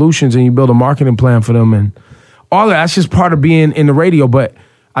for solutions and you build a marketing plan for them and all that's just part of being in the radio. But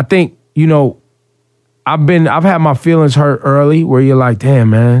I think, I've had my feelings hurt early where you're like, damn,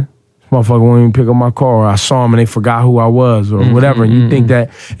 man, this motherfucker won't even pick up my call, or I saw him and they forgot who I was or whatever. And you think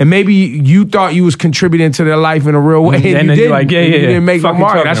that, and maybe you thought you was contributing to their life in a real way and you didn't. Like, you didn't make no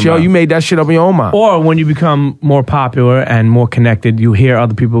mark. That's you made that shit up in your own mind. Or when you become more popular and more connected, you hear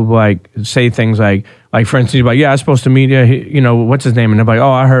other people say things like for instance, you're like, yeah, I was supposed to meet you, what's his name? And they're like,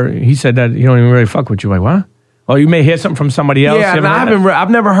 oh, I heard, he said that he don't even really fuck with you. Like, what? Or you may hear something from somebody else. Yeah,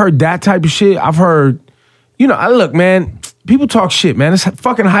 I've never heard that type of shit. I've heard, look, man, people talk shit, man. It's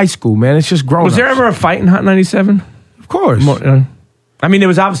fucking high school, man. It's just grown. Was there ever a fight in Hot 97? Of course. There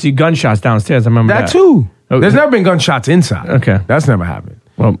was obviously gunshots downstairs. I remember that. That too. Okay. There's never been gunshots inside. Okay. That's never happened.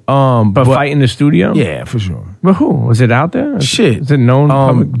 Well, but fight in the studio? Yeah, for sure. But who? Was it out there? Shit. Is it known?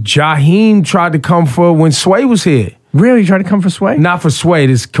 Jaheim tried to come for when Sway was here. Really? He tried to come for Sway? Not for Sway.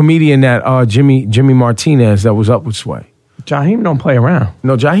 This comedian that Jimmy Martinez that was up with Sway. Jaheim don't play around.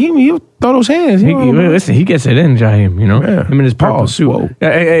 No, Jaheim, he'll throw those hands. Listen, he gets it in, Jaheim, Yeah. Him in his purple suit.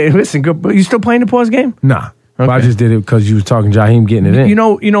 Hey, listen, good. You still playing the pause game? Nah. Okay. But I just did it because you was talking Jaheim getting it in. I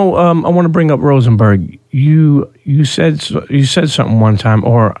want to bring up Rosenberg. You said something one time,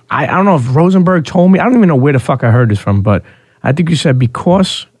 or I don't know if Rosenberg told me. I don't even know where the fuck I heard this from, but I think you said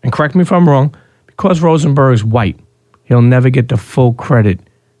because, and correct me if I'm wrong, because Rosenberg's white, he'll never get the full credit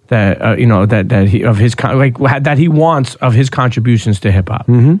that that he wants of his contributions to hip hop.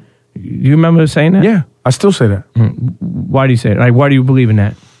 Mm-hmm. You remember saying that? Yeah, I still say that. Why do you say it? Why do you believe in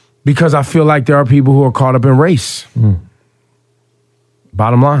that? Because I feel like there are people who are caught up in race.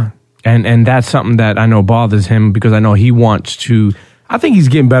 Bottom line. And that's something that I know bothers him because I know he wants to. I think he's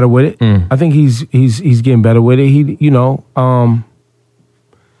getting better with it. I think he's getting better with it.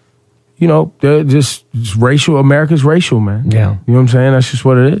 They're just racial. America's racial, man. Yeah. You know what I'm saying? That's just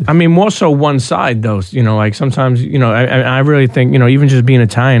what it is. More so one side, though. Sometimes, I really think, even just being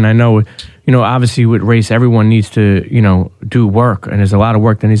Italian, I know, obviously with race, everyone needs to, do work. And there's a lot of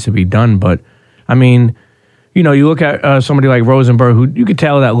work that needs to be done. But, you look at somebody like Rosenberg, who you could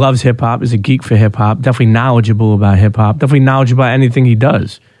tell that loves hip-hop, is a geek for hip-hop, definitely knowledgeable about hip-hop, definitely knowledgeable about anything he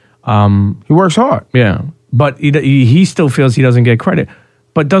does. He works hard. Yeah. But he still feels he doesn't get credit.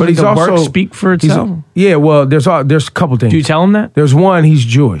 But doesn't the work speak for itself? Yeah, well, there's a couple things. Do you tell him that? There's one, he's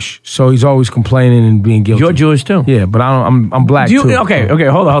Jewish, so he's always complaining and being guilty. You're Jewish too? Yeah, but I'm black too. Okay,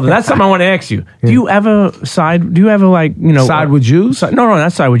 hold on. That's something I want to ask you. Yeah. Do you ever side with Jews? No,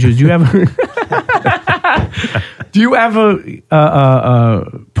 not side with Jews. Do you ever... Do you ever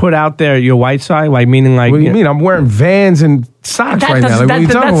put out there your white side? Meaning What do you mean? I'm wearing Vans and socks right now. What are you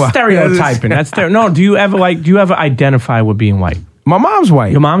talking about? That's stereotyping. No, do you ever identify with being white? My mom's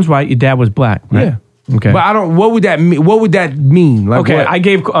white. Your mom's white. Your dad was black. Right? Yeah. Okay. But I don't. What would that mean? What would that mean? Okay. What? I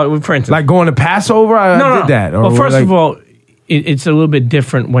gave, for instance, like going to Passover. I did that. Well, first of all, it's a little bit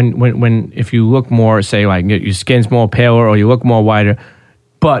different when if you look more, say like your skin's more paler or you look more whiter.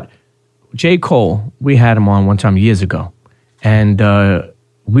 But J. Cole, we had him on one time years ago, and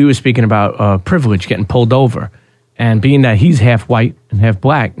we were speaking about privilege getting pulled over, and being that he's half white and half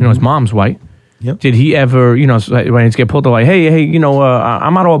black, his mom's white. Yep. Did he ever, when he's get pulled over, like, hey,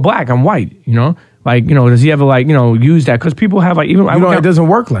 I'm not all black, I'm white, does he ever use that? Because people have it doesn't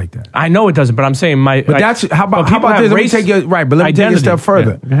work like that. I know it doesn't, but I'm saying how about this? Let me take you right, but let me take you a step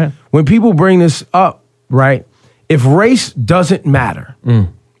further. Yeah, go ahead. When people bring this up, right? If race doesn't matter,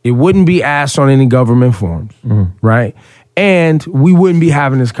 it wouldn't be asked on any government forms, right? And we wouldn't be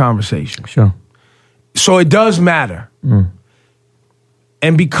having this conversation. Sure. So it does matter.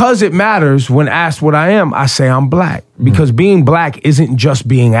 And because it matters, when asked what I am, I say I'm black. Because being black isn't just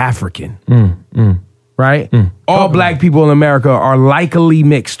being African. Right? All black people in America are likely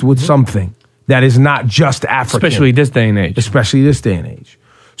mixed with something that is not just African. Especially this day and age.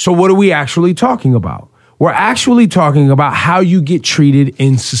 So what are we actually talking about? We're actually talking about how you get treated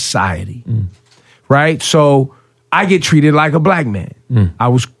in society. Right? So I get treated like a black man. I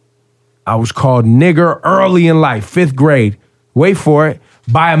was called nigger early in life, 5th grade. Wait for it.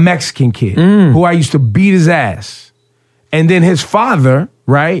 By a Mexican kid who I used to beat his ass. And then his father,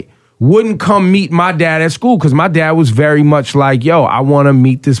 right, wouldn't come meet my dad at school because my dad was very much like, yo, I want to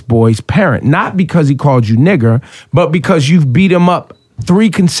meet this boy's parent. Not because he called you nigger, but because you've beat him up 3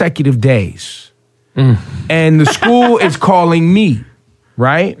 consecutive days. And the school is calling me,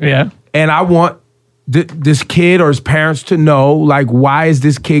 right? Yeah. And I want this kid or his parents to know, like, why is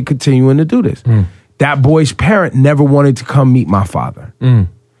this kid continuing to do this? That boy's parent never wanted to come meet my father.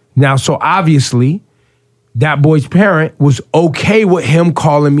 Now, so obviously, that boy's parent was okay with him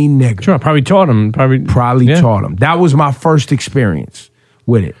calling me nigger. Sure, probably taught him. Probably taught him. That was my first experience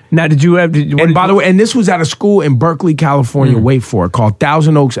with it. Now, did you have... And by the way, and this was at a school in Berkeley, California, wait for it, called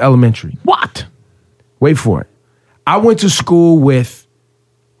Thousand Oaks Elementary. What? Wait for it. I went to school with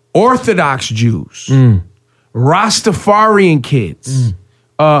Orthodox Jews, Rastafarian kids,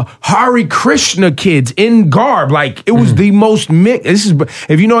 Hare Krishna kids in garb. Like, it was the most mixed. This is,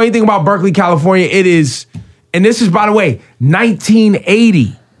 if you know anything about Berkeley, California, it is, and this is, by the way,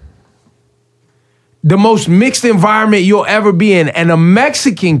 1980. The most mixed environment you'll ever be in. And a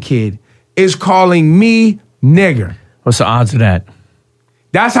Mexican kid is calling me nigger. What's the odds of that?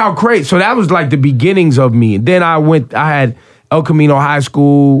 That's how crazy. So that was like the beginnings of me. And then I had El Camino High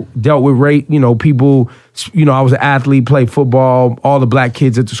School, dealt with people, I was an athlete, played football. All the black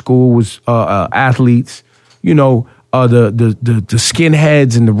kids at the school was athletes. The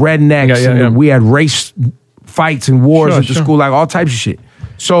skinheads and the rednecks. And we had race fights and wars at the school, like all types of shit.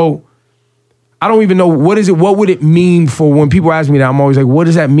 So I don't even know what would it mean for when people ask me that. I'm always like, what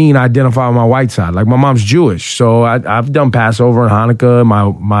does that mean? I identify on my white side. Like, my mom's Jewish, so I've done Passover and Hanukkah.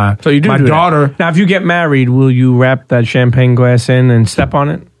 My daughter. That. Now, if you get married, will you wrap that champagne glass in and step on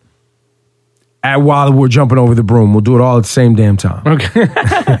it? While we're jumping over the broom, we'll do it all at the same damn time. Okay.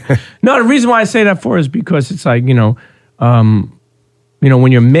 No, the reason why I say that for is because it's like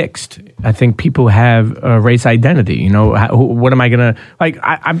when you're mixed, I think people have a race identity. What am I gonna like?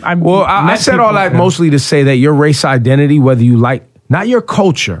 I said all that mostly to say that your race identity, whether you like, not your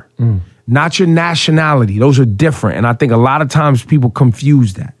culture, not your nationality, those are different. And I think a lot of times people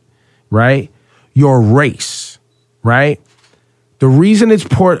confuse that, right? Your race, right? The reason it's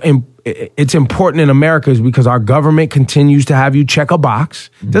important in America is because our government continues to have you check a box.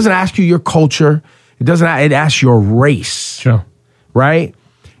 It doesn't ask you your culture. It asks your race. Sure. Right?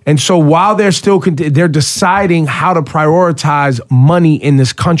 And so while they're deciding how to prioritize money in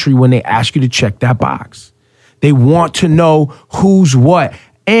this country when they ask you to check that box. They want to know who's what.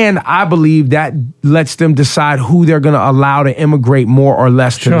 And I believe that lets them decide who they're going to allow to immigrate more or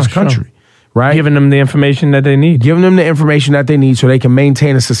less to this country. Right? Giving them the information that they need. Giving them the information that they need so they can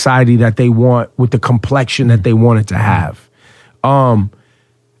maintain a society that they want with the complexion that they want it to have.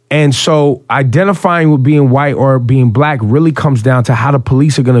 And so identifying with being white or being black really comes down to how the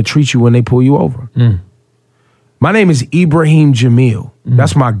police are going to treat you when they pull you over. My name is Ibrahim Jamil.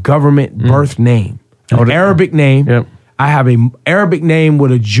 That's my government birth name. An Arabic name. Yep. I have an Arabic name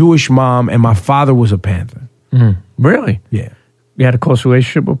with a Jewish mom, and my father was a Panther. Really? Yeah. You had a close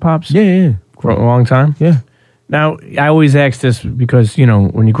relationship with Pops? Yeah. For a long time? Yeah. Now, I always ask this because,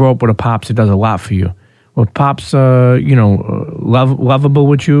 when you grow up with a Pops, it does a lot for you. Well, Pops, lovable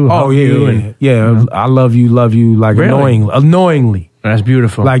with you? Oh, yeah. I love you, like really? Annoyingly. That's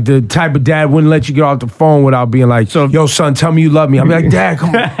beautiful. Like the type of dad wouldn't let you get off the phone without being like, yo, son, tell me you love me. I'm like, Dad,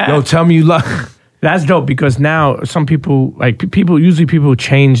 come on. Yo, tell me you love me. That's dope because now some people, usually people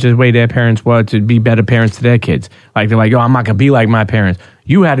change the way their parents were to be better parents to their kids. Like, they're like, yo, I'm not going to be like my parents.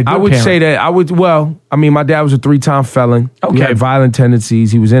 You had a good parent. Say that. My dad was a 3-time felon. Okay. He had violent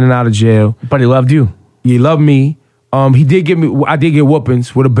tendencies. He was in and out of jail. But he loved you. He loved me. I did get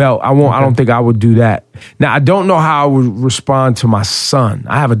whoopings with a belt. I don't think I would do that. Now, I don't know how I would respond to my son.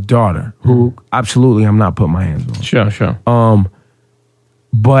 I have a daughter who absolutely I'm not putting my hands on. Sure.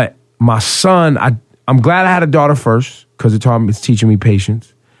 But my son, I'm glad I had a daughter first because it's teaching me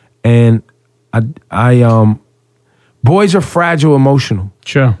patience. And boys are fragile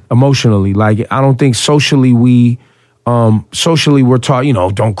emotionally. Like, I don't think socially we're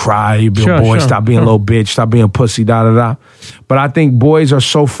taught, don't cry, you be a boy, stop being a little bitch, stop being pussy, da. But I think boys are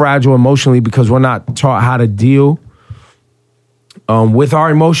so fragile emotionally because we're not taught how to deal with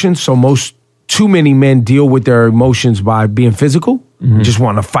our emotions. So too many men deal with their emotions by being physical, just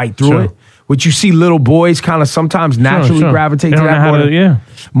want to fight through it. Which you see little boys kind of sometimes naturally gravitate to that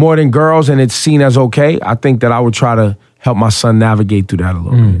more than girls, and it's seen as okay. I think that I would try to help my son navigate through that a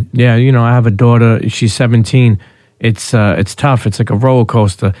little bit. Yeah, I have a daughter, she's 17. It's tough. It's like a roller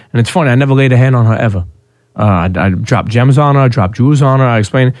coaster. And it's funny, I never laid a hand on her ever. I dropped gems on her, I dropped jewels on her, I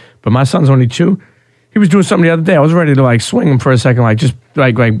explained it. But my son's only 2. He was doing something the other day. I was ready to like swing him for a second, like just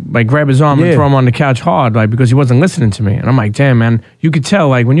like grab his arm and throw him on the couch hard, like because he wasn't listening to me. And I'm like, damn, man, you could tell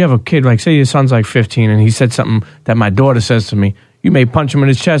like when you have a kid, like say your son's like 15 and he said something that my daughter says to me, you may punch him in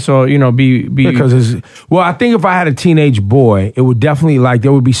his chest or be because I think if I had a teenage boy, it would definitely like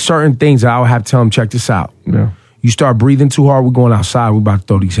there would be certain things that I would have to tell him. Check this out. Yeah. You start breathing too hard, we're going outside. We're about to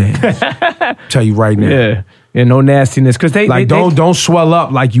throw these hands. Tell you right now. Yeah, no nastiness. Because don't swell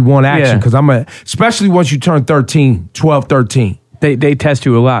up like you want action. Because especially once you turn 12, 13. They test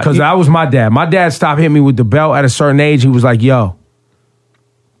you a lot. Because that was my dad. My dad stopped hitting me with the belt at a certain age. He was like, yo,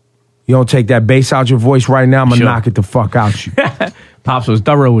 you don't take that bass out your voice right now, I'm going to knock it the fuck out you. Pops was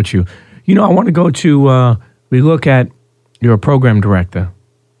thorough with you. You know, I want to go to, we look at, you're a program director,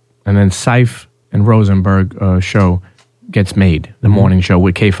 and then Seif and Rosenberg show gets made, the morning show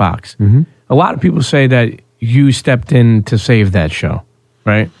with K Fox. Mm-hmm. A lot of people say that you stepped in to save that show,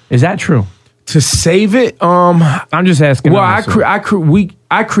 right? Is that true? To save it? I'm just asking. Well, I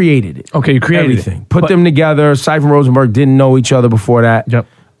created it. Okay, you created everything. Put them together. Seif and Rosenberg didn't know each other before that. Yep.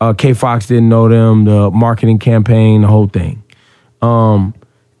 K Fox didn't know them. The marketing campaign, the whole thing.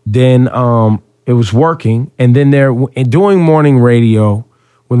 Then it was working, and then doing morning radio.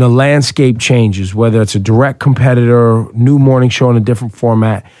 When the landscape changes, whether it's a direct competitor, new morning show in a different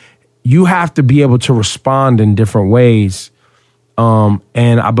format, you have to be able to respond in different ways. And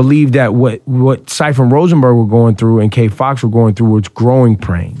I believe that what Seif and Rosenberg were going through and K Fox were going through was growing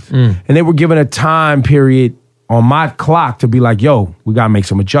pains. And they were given a time period on my clock to be like, yo, we got to make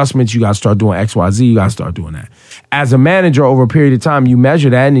some adjustments. You got to start doing X, Y, Z. You got to start doing that. As a manager over a period of time, you measure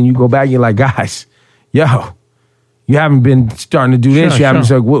that and then you go back and you're like, guys, yo, you haven't been starting to do this. You haven't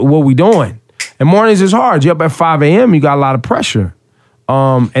said, what we doing? And mornings is hard. You're up at 5 a.m. You got a lot of pressure.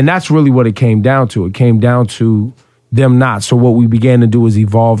 And that's really what it came down to. It came down to them not. So what we began to do is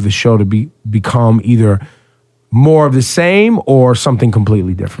evolve the show to become either more of the same or something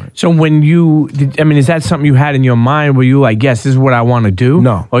completely different. So when is that something you had in your mind? Were you like, yes, this is what I want to do?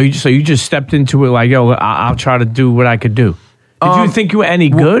 No. Or you just stepped into it like, yo, I'll try to do what I could do. Did you think you were any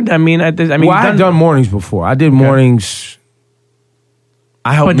good? I had done mornings before. I did mornings.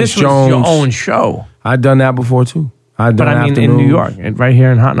 I helped Miss Jones. But this was your own show. I'd done that before too. In New York, right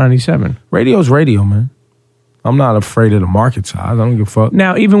here in Hot 97. Radio's radio, man. I'm not afraid of the market size. I don't give a fuck.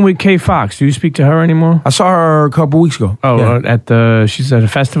 Now, even with K Fox, do you speak to her anymore? I saw her a couple weeks ago. Oh, yeah. She's at a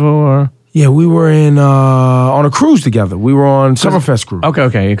festival or? Yeah, we were on a cruise together. We were on Summerfest cruise.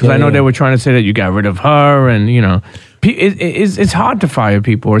 Okay. Because I know they were trying to say that you got rid of her, and it's hard to fire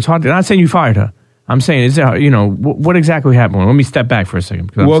people. It's hard. I'm not saying you fired her. I'm saying, what exactly happened? Let me step back for a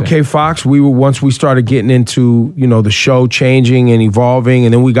second. Well, K Fox, once we started getting into the show changing and evolving,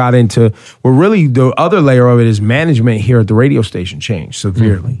 and then we got into really the other layer of it is management here at the radio station changed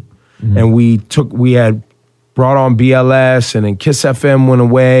severely, and we had brought on BLS, and then Kiss FM went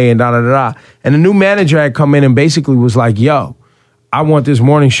away, and and the new manager had come in and basically was like, yo, I want this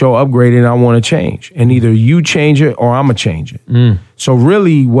morning show upgraded and I want to change. And either you change it or I'm going to change it. So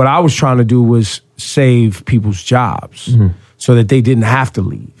really what I was trying to do was save people's jobs so that they didn't have to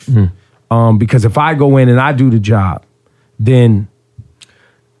leave. Because if I go in and I do the job, then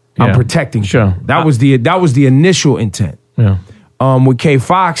I'm protecting them. That was the initial intent. Yeah. With K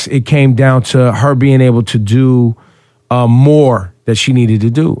Fox, it came down to her being able to do more that she needed to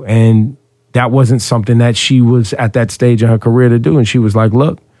do. And that wasn't something that she was at that stage in her career to do. And she was like,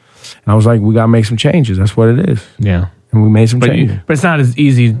 look. And I was like, we got to make some changes. That's what it is. Yeah. And we made some changes. But it's not as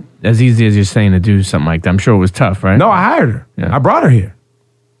easy as you're saying to do something like that. I'm sure it was tough, right? No, I hired her. Yeah. I brought her here.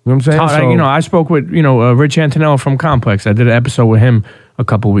 You know what I'm saying? I spoke with, Rich Antonello from Complex. I did an episode with him a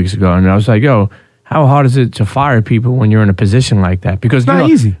couple weeks ago. And I was like, yo, how hard is it to fire people when you're in a position like that? Because it's not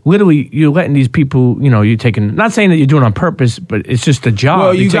easy. Literally, you're letting these people, you're taking, not saying that you're doing it on purpose, but it's just a job.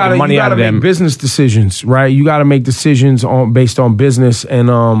 Well, you got to make business decisions, right? You got to make decisions based on business and,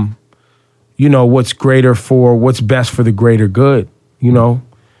 what's best for the greater good,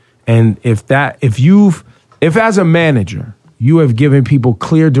 And if as a manager, you have given people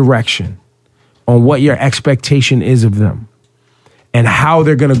clear direction on what your expectation is of them, and how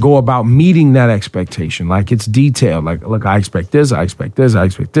they're going to go about meeting that expectation. Like it's detailed. Like, look, I expect this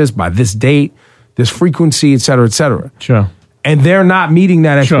by this date, this frequency, et cetera, et cetera. Sure. And they're not meeting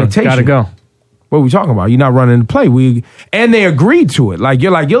that expectation. Gotta go. What are we talking about? You're not running the play. And they agreed to it. Like,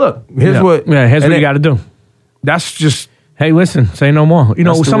 you're like, look, here's what you got to do. That's just... Hey, listen, say no more.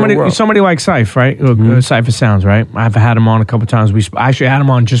 Somebody like Seif, right? Look, Seif of Sounds, right? I've had him on a couple times. I actually had him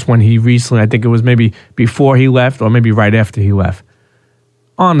on just when he recently, I think it was maybe before he left or maybe right after he left.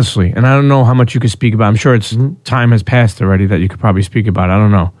 Honestly, and I don't know how much you could speak about. I'm sure time has passed already that you could probably speak about. I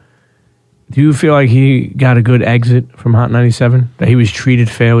don't know. Do you feel like he got a good exit from Hot 97? That he was treated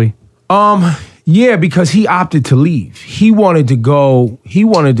fairly? Yeah, because he opted to leave. He wanted to go,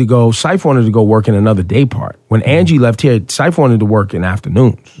 Syph wanted to go work in another day part. When Angie left here, Syph wanted to work in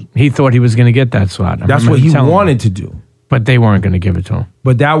afternoons. He thought he was going to get that slot. That's what he wanted to do. But they weren't going to give it to him.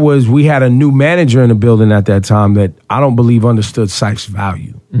 But we had a new manager in the building at that time that I don't believe understood Syph's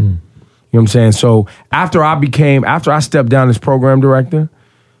value. You know what I'm saying? So after I stepped down as program director,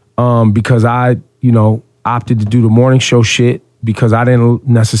 because I, opted to do the morning show shit, because I didn't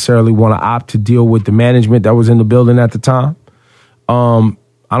necessarily want to opt to deal with the management that was in the building at the time. I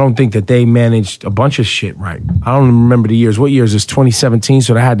don't think that they managed a bunch of shit right. I don't remember the years. What years is 2017?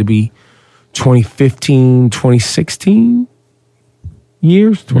 So that had to be 2015, 2016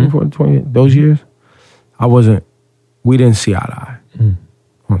 years, 24, 20, those years. We didn't see eye to eye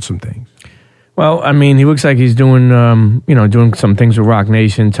on some things. Well, I mean, he looks like he's doing, doing some things with Rock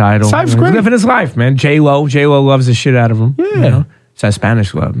Nation title. Syph's He's great. living his life, man. J-Lo loves the shit out of him. Yeah. It's that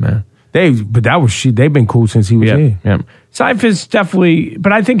Spanish love, man. They've been cool since he was here. Yeah. Syph is definitely,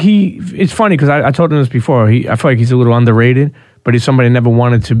 but I think it's funny because I told him this before. I feel like he's a little underrated, but he's somebody that never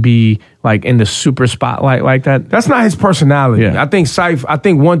wanted to be like in the super spotlight like that. That's not his personality. Yeah. I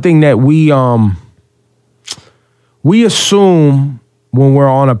think one thing that we assume when we're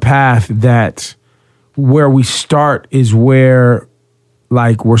on a path that where we start is where,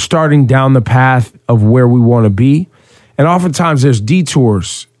 like, we're starting down the path of where we want to be. And oftentimes there's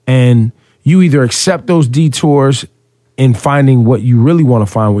detours, and you either accept those detours in finding what you really want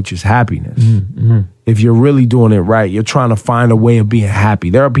to find, which is happiness. If you're really doing it right, you're trying to find a way of being happy.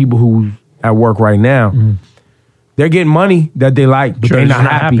 There are people who at work right now, they're getting money that they like, but they're not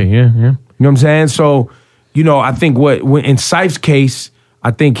happy. Yeah. You know what I'm saying? So, I think in Syph's case,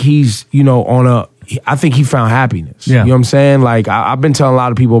 I think he's, I think he found happiness. Yeah. You know what I'm saying? Like, I've been telling a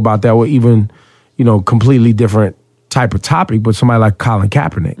lot of people about that, or even, completely different type of topic, but somebody like Colin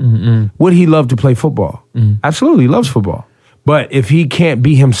Kaepernick. Would he love to play football? Absolutely, he loves football. But if he can't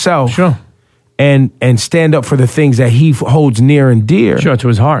be himself and stand up for the things that he holds near and dear, to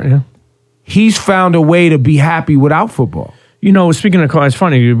his heart, yeah. He's found a way to be happy without football. Speaking of, it's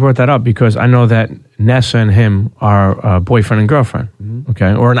funny you brought that up because I know that Nessa and him are boyfriend and girlfriend,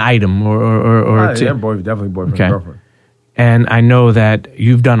 okay, or an item, or definitely boyfriend and girlfriend. And I know that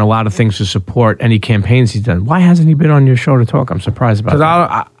you've done a lot of things to support any campaigns he's done. Why hasn't he been on your show to talk? I'm surprised about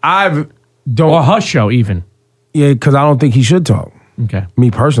that. Because or her show even. Yeah, because I don't think he should talk. Okay.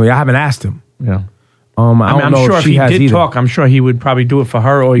 Me personally, I haven't asked him. Yeah. I'm sure if he did talk, I'm sure he would probably do it for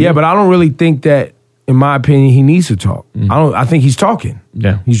her or you. Yeah, but I don't really think that, in my opinion, he needs to talk. I think he's talking.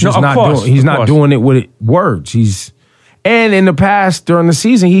 Yeah. He's just not doing it with words. And in the past, during the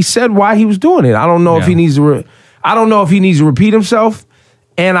season, he said why he was doing it. I don't know if he needs to I don't know if he needs to repeat himself,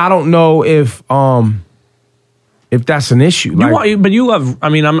 and I don't know if that's an issue. But you love. I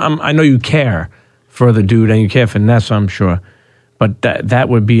mean, I know you care for the dude and you care for Nessa, I'm sure. But that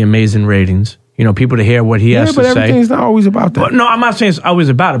would be amazing ratings. People to hear what he has to say. Yeah, but everything's not always about that. But no, I'm not saying it's always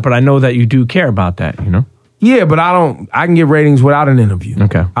about it, but I know that you do care about that. Yeah, but I can get ratings without an interview.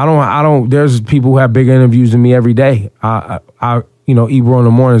 Okay. I don't. There's people who have bigger interviews than me every day. Ebro in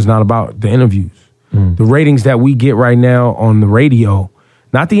the morning is not about the interviews. The ratings that we get right now on the radio,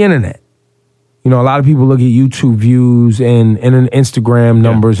 not the internet. A lot of people look at YouTube views and Instagram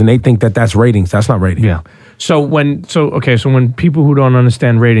numbers, and they think that that's ratings. That's not ratings. Yeah. So when people who don't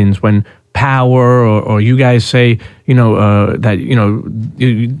understand ratings, when Power or you guys say, that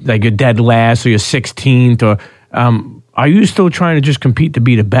like you're dead last or you're 16th, or are you still trying to just compete to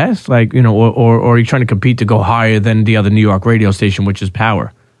be the best, or are you trying to compete to go higher than the other New York radio station, which is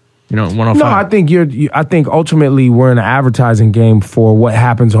Power? 105. No, I think ultimately we're in an advertising game for what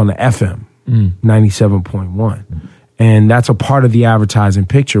happens on the FM 97.1, and that's a part of the advertising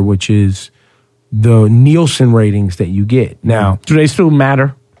picture, which is the Nielsen ratings that you get. Now, do they still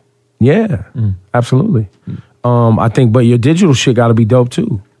matter? Yeah, absolutely. I think, but your digital shit got to be dope too. You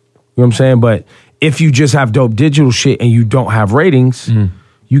know what I'm saying? But if you just have dope digital shit and you don't have ratings,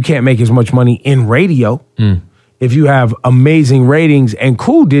 you can't make as much money in radio. If you have amazing ratings and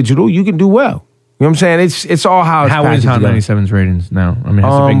cool digital, you can do well. You know what I'm saying? It's all how it's How is Hot 97's ratings now? I mean,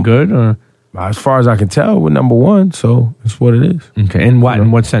 has it been good? Or? As far as I can tell, we're number one, so it's what it is. Okay, in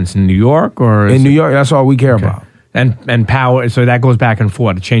what sense? In New York or in New York? That's all we care about. And Power, so that goes back and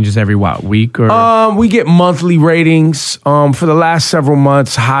forth. It changes every week or? We get monthly ratings. For the last several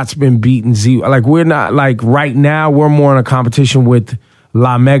months, Hot's been beating Z. Like we're not right now. We're more in a competition with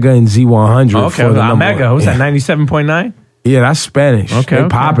La Mega and Z100. Okay, La Mega. Who's that? 97.9. Yeah, that's Spanish. Okay, they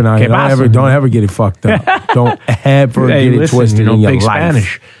popping out here. Don't ever get it fucked up. Don't ever get it twisted in your big life.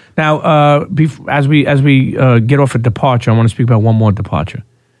 Spanish. Now, as we get off a departure, I want to speak about one more departure.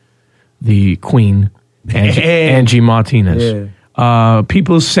 The Queen, Angie Martinez. Yeah.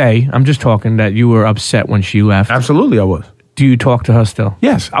 People say, I'm just talking, that you were upset when she left. Absolutely, I was. Do you talk to her still?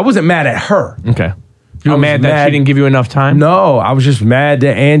 Yes, I wasn't mad at her. Okay. You were mad that she didn't give you enough time? No, I was just mad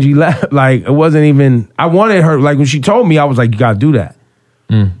that Angie left. Like, it wasn't even, I wanted her, like when she told me, I was like, you gotta do that.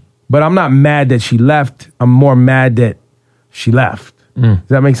 But I'm not mad that she left. I'm more mad that she left. Does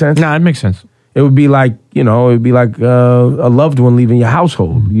that make sense? No, it makes sense. It would be like, a loved one leaving your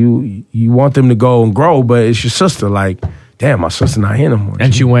household. You want them to go and grow, but it's your sister. Like, damn, my sister not here no more.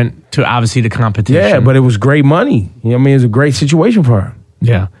 And she went to, obviously, the competition. Yeah, but it was great money. You know what I mean? It was a great situation for her.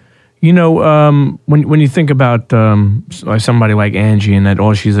 Yeah. You know, when you think about somebody like Angie and that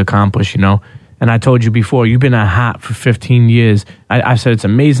all she's accomplished, and I told you before, you've been at Hot for 15 years. I said it's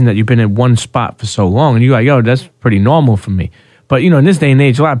amazing that you've been in one spot for so long. And you're like, yo, that's pretty normal for me. But, in this day and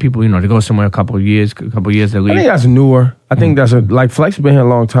age, a lot of people, they go somewhere a couple of years, they leave. I think that's newer. I think that's like Flex has been here a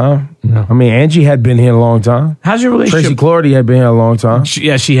long time. Yeah. I mean, Angie had been here a long time. How's your relationship? Tracy Clardy had been here a long time. She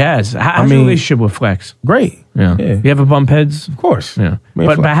has. How's your relationship with Flex? Great. Yeah. You ever bump heads? Of course. Yeah.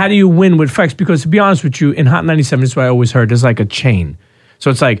 But how do you win with Flex? Because to be honest with you, in Hot 97, this is what I always heard, there's like a chain. So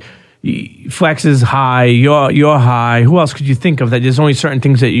it's like, Flex is high, you're high. Who else could you think of that there's only certain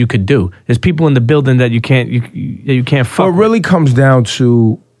things that you could do? There's people in the building that you can't fuck with. It really comes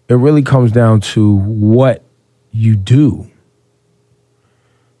down to what you do.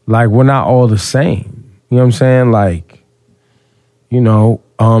 Like, we're not all the same. You know what I'm saying? Like,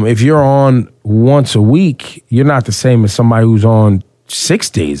 if you're on once a week, you're not the same as somebody who's on 6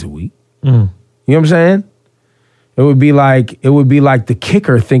 days a week. You know what I'm saying? It would be like the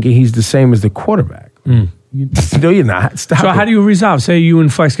kicker thinking he's the same as the quarterback. No, you're not. Stop. So how do you resolve? Say you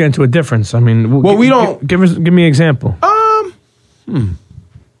and Flex get into a difference. I mean, we don't. Give me an example.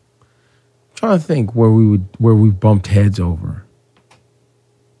 Trying to think where we bumped heads over.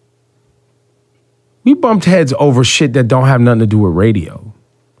 We bumped heads over shit that don't have nothing to do with radio,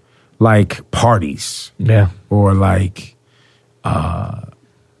 like parties. Yeah. Or like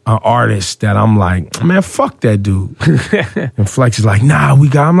an artist that I'm like, man, fuck that dude. And Flex is like,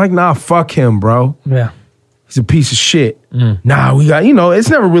 I'm like, nah, fuck him, bro. Yeah. He's a piece of shit. Nah, we got, it's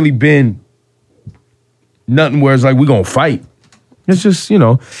never really been nothing where it's like, we gonna fight. It's just,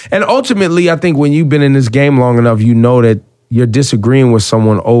 and ultimately, I think when you've been in this game long enough, you know that you're disagreeing with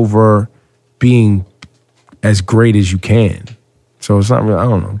someone over being as great as you can. So it's not really, I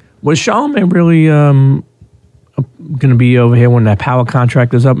don't know. Was Charlamagne really going to be over here when that power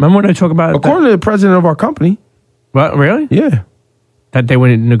contract is up? Remember when I talk about according to the president of our company. What, really? Yeah. That they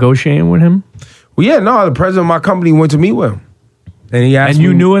were negotiating with him? Well, yeah, no, the president of my company went to meet with him. And he asked me.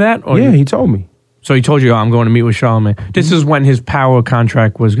 And you knew of that? Or he told me. So he told you, I'm going to meet with Charlamagne. This is when his power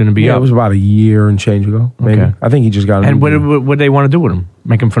contract was going to be up. Yeah, it was about a year and change ago, maybe. Okay. I think he just got. And what did they want to do with him?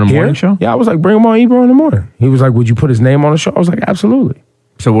 Make him for the morning show? Yeah, I was like, bring him on Ebro in the morning. He was like, would you put his name on the show? I was like, absolutely.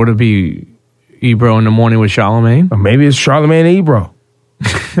 So would it be Ebro in the morning with Charlamagne? Or maybe it's Charlamagne and Ebro.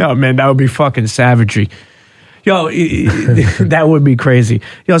 Oh, man, that would be fucking savagery. Yo, that would be crazy.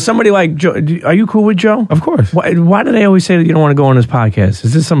 Yo, somebody like Joe, are you cool with Joe? Of course. Why do they always say that you don't want to go on his podcast?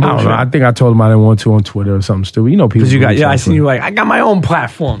 Is this some bullshit? I don't know. I think I told him I didn't want to on Twitter or something stupid. People. Because I seen you like, I got my own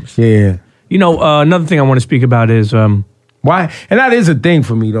platforms. Yeah. Another thing I want to speak about is why, and that is a thing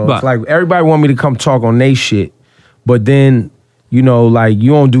for me though. But, it's like everybody want me to come talk on they shit, but then like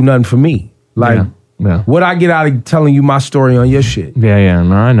you don't do nothing for me. Like. Yeah. What I get out of telling you my story on your shit? Yeah.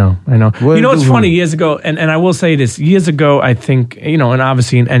 No, I know. It's funny, years ago, and I will say this, years ago, I think, and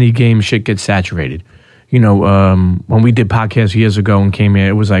obviously in any game, shit gets saturated. When we did podcasts years ago and came here,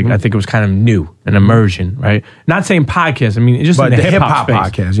 it was like, I think it was kind of new, an immersion, right? Not saying podcast, I mean, just but in the hip-hop space.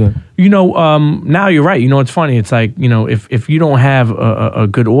 Podcast, yeah. Now you're right. It's funny. It's like, if you don't have a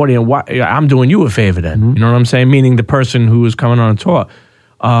good audience, I'm doing you a favor then. You know what I'm saying? Meaning the person who is coming on a tour.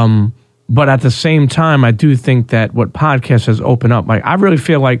 But at the same time, I do think that what podcast has opened up, like I really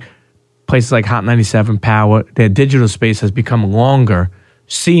feel like places like Hot 97, Power, their digital space has become longer,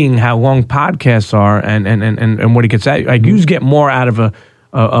 seeing how long podcasts are and what it gets at. Like you get more out of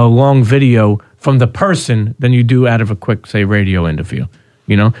a long video from the person than you do out of a quick, say, radio interview.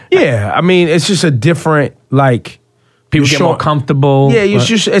 Yeah, I mean, it's just a different, like... People get more comfortable. Yeah,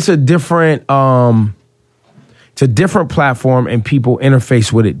 it's a different... It's a different platform and people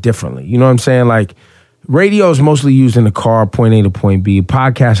interface with it differently. You know what I'm saying? Like, radio is mostly used in the car, point A to point B.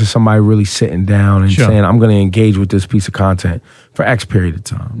 Podcast is somebody really sitting down and saying, I'm going to engage with this piece of content for X period of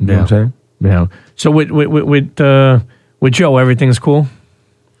time. You know what I'm saying? Yeah. So with Joe, everything's cool?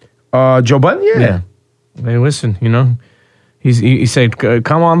 Joe Budden? Yeah. Hey, listen, He said,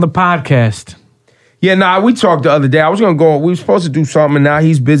 come on the podcast. Yeah, we talked the other day. I was going to go. We were supposed to do something, and now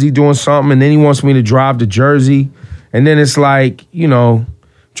he's busy doing something, and then he wants me to drive to Jersey. And then it's like,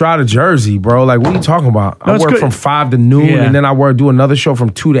 drive to Jersey, bro. Like, what are you talking about? No, I work good. from 5 to noon, and then I do another show from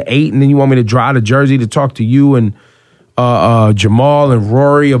 2 to 8, and then you want me to drive to Jersey to talk to you and Jamal and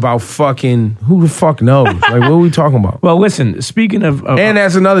Rory about fucking, who the fuck knows? Like, what are we talking about? Well, listen, speaking of... and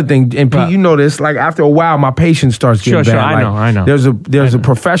that's another thing, and Pete, you know this, like, after a while, my patience starts getting bad. Sure, I know. There's a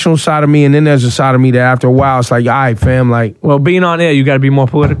professional side of me, and then there's a side of me that after a while, it's like, all right, fam, like... Well, being on air, you got to be more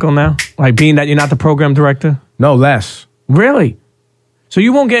political now? Like, being that you're not the program director? No, less. Really? So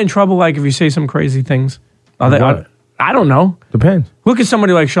you won't get in trouble, like, if you say some crazy things? I don't know. Depends. Look at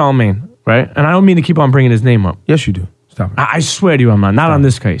somebody like Charlemagne, right? And I don't mean to keep on bringing his name up. Yes, you do. Stop it. I swear to you, I'm not on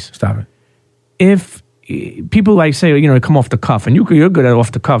this case. Stop it. If people like say, come off the cuff, and you're good at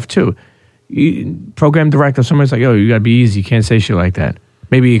off the cuff too. Program director, somebody's like, yo, you gotta be easy. You can't say shit like that.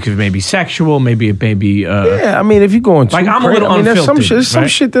 Maybe it could be sexual. Maybe it may be. Yeah, I mean, if you're going too like, I'm crazy, a little there's unfiltered. some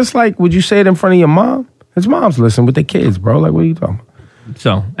shit that's like, would you say it in front of your mom? His mom's listening with their kids, bro. Like, what are you talking about?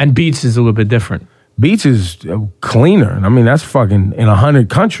 So, and Beats is a little bit different. Beats is cleaner. I mean, that's fucking in 100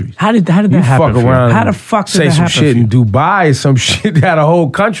 countries. How did that you happen? Fuck around How the fuck did say that some happen shit in Dubai? Some shit that a whole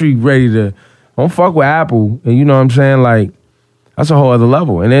country ready to. Don't fuck with Apple, and you know what I'm saying? Like, that's a whole other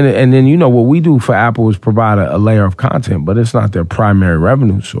level. And then what we do for Apple is provide a layer of content, but it's not their primary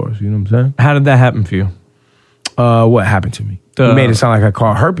revenue source. You know what I'm saying? How did that happen for you? What happened to me? You made it sound like I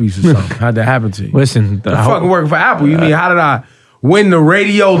caught herpes or something. How'd that happen to you? Listen, I'm fucking working for Apple. You mean how did I win the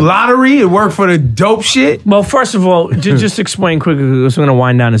radio lottery and work for the dope shit? Well, first of all, just explain quickly, because we're going to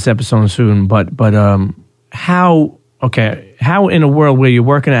wind down this episode soon, but how in a world where you're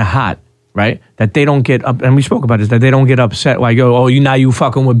working at Hot, right, that they don't get up, and we spoke about this, that they don't get upset, like, you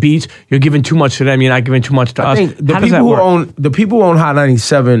fucking with Beats, you're giving too much to them, you're not giving too much to us. Think the people who own Hot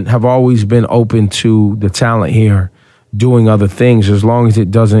 97 have always been open to the talent here doing other things as long as it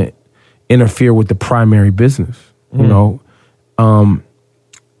doesn't interfere with the primary business. You know,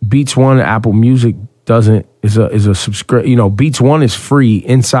 Beats One, Apple Music is a subscription. Beats One is free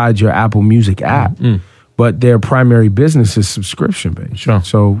inside your Apple Music app, but their primary business is subscription based. Sure.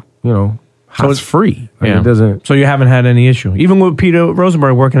 So Hot's free. It doesn't. So you haven't had any issue, even with Peter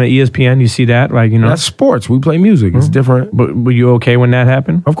Rosenberg working at ESPN. You see that, like that's sports. We play music. It's different. But were you okay when that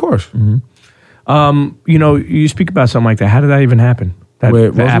happened? Of course. You speak about something like that. How did that even happen?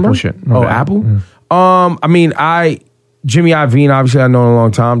 The Apple shit. Apple. Yeah. Jimmy Iovine, obviously I know in a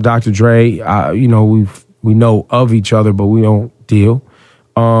long time. Dr. Dre, we know of each other, but we don't deal.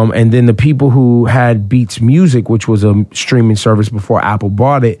 And then the people who had Beats Music, which was a streaming service before Apple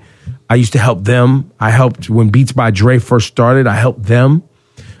bought it, I used to help them. I helped when Beats by Dre first started. I helped them.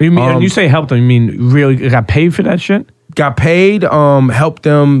 You mean when you say help them, you mean really got paid for that shit? Got paid, helped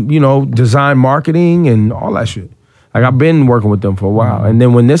them, design marketing and all that shit. Like, I've been working with them for a while. And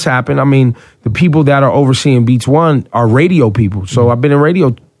then when this happened, the people that are overseeing Beats One are radio people. So I've been in radio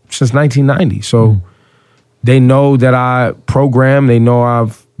since 1990. So they know that I program. They know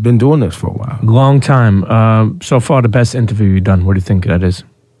I've been doing this for a while. Long time. So far, the best interview you've done. What do you think that is?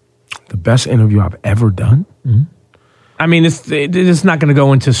 The best interview I've ever done? Mm-hmm. I mean, it's not going to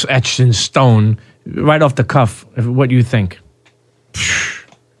go into etched in stone. Right off the cuff, what do you think?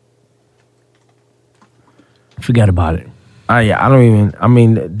 Forget about it. I don't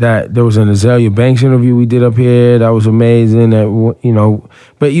even. That there was an Azalea Banks interview we did up here. That was amazing.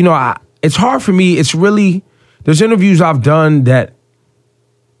 But it's hard for me. It's really, there's interviews I've done that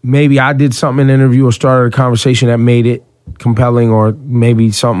maybe I did something in an interview or started a conversation that made it compelling, or maybe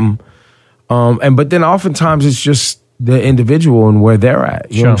something. But then oftentimes it's just the individual and where they're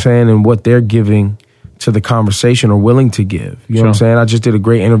at. You know what I'm saying, and what they're giving to the conversation or willing to give. You know what I'm saying? I just did a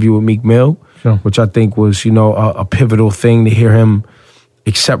great interview with Meek Mill, which I think was, a pivotal thing to hear him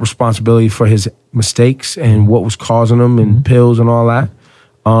accept responsibility for his mistakes and what was causing them and pills and all that.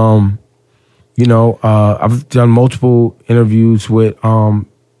 I've done multiple interviews with,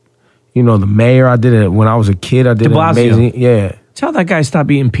 the mayor. I did it when I was a kid. I did it amazing. Yeah. Tell that guy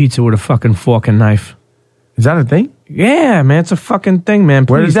stop eating pizza with a fucking fork and knife. Is that a thing? Yeah, man, it's a fucking thing, man.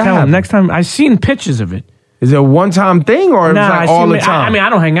 Please Where does that tell him. happen? Next time, I've seen pictures of it. Is it a one-time thing, or all the time? I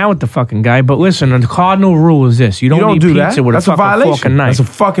don't hang out with the fucking guy, but listen, the cardinal rule is this: you don't eat do pizza that. with That's a fucking violation. fork and knife. That's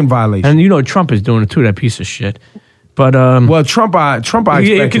a fucking violation. And Trump is doing it too. That piece of shit. But Trump, I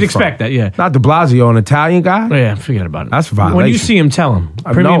you could expect that, yeah. Not De Blasio, an Italian guy. Yeah, forget about it. That's violation. When you see him, tell him.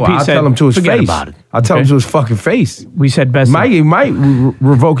 I'll tell him to his forget face. about it. I'll tell him to his fucking face. We said best. He might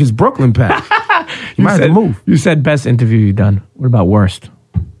revoke his Brooklyn pass. He might have to move. You said best interview you've done. What about worst?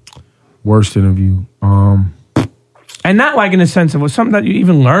 Worst interview. And not like in the sense of something that you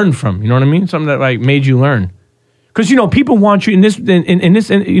even learned from. You know what I mean? Something that like made you learn. Because, you know, people want you in this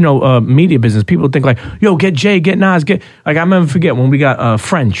media business. People think like, yo, get Jay, get Nas, get. Like, I never forget when we got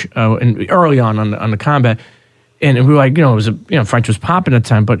French early on the combat. And we were like, you know, French was popping at the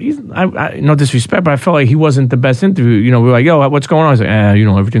time. But I no disrespect, but I felt like he wasn't the best interview. You know, we were like, yo, what's going on? I was like,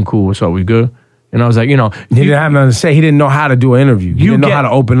 everything cool. What's up? We good? And I was like, you know. He didn't have nothing to say. He didn't know how to do an interview. He didn't know how to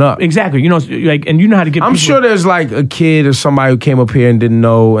open up. Exactly. You know, like, and you know how to get I'm sure there's like a kid or somebody who came up here and didn't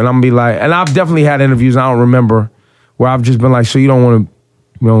know. And I'm going to be like, and I've definitely had interviews, I don't remember, where I've just been like, so you don't want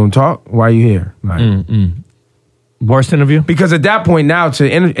to talk? Why are you here? Like, worst interview? Because at that point now, it's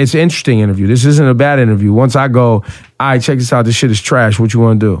an interesting interview. This isn't a bad interview. Once I go, all right, check this out. This shit is trash. What you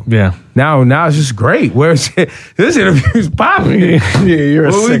want to do? Yeah. Now it's just great. Where's this interview's popping?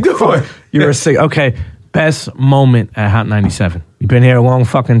 You're what sick. we doing? You're a sick. Okay. Best moment at Hot 97. You've been here a long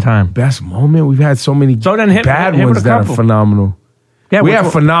fucking time. Best moment? We've had so many bad ones that are phenomenal. Yeah, we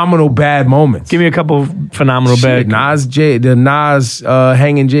have phenomenal bad moments. Give me a couple of phenomenal bad. The Nas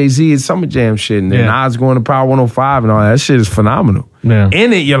hanging Jay-Z at Summer Jam shit, and then Nas going to Power 105 and all that shit is phenomenal. Yeah.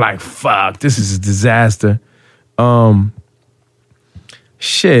 In it, you're like, fuck, this is a disaster.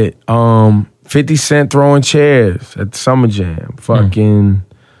 50 Cent throwing chairs at Summer Jam. Fucking,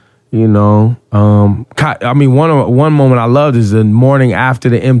 you know. I mean, one moment I loved is the morning after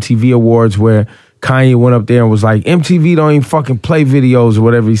the MTV Awards where Kanye went up there and was like, MTV don't even fucking play videos or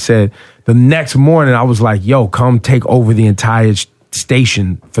whatever he said. The next morning, I was like, yo, come take over the entire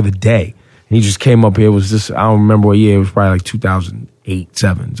station for the day. And he just came up here. It was just, I don't remember what year. It was probably like 2008,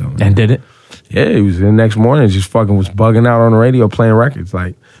 7, something. And did it? Yeah, he was the next morning, just fucking was bugging out on the radio playing records.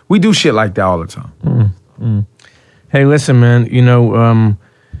 Like, we do shit like that all the time. Hey, listen, man, you know,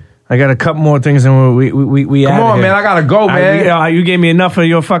 I got a couple more things and we Come on, man, I gotta go, man. You gave me enough of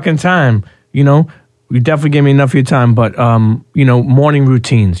your fucking time. You know, you definitely gave me enough of your time, but, you know, morning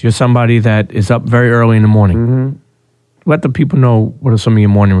routines. You're somebody that is up very early in the morning. Mm-hmm. Let the people know what are some of your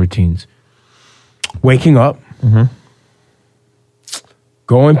morning routines. Waking up,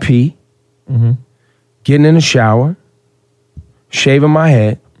 going pee, getting in the shower, shaving my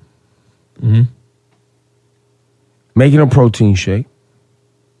head, making a protein shake,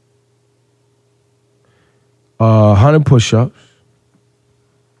 100 push-ups.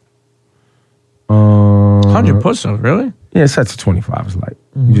 100 push-ups, really? Yeah, sets of 25 is light.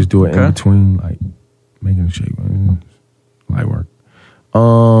 You just do it in between, like making a shake. Light work.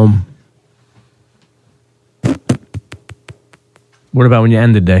 What about when you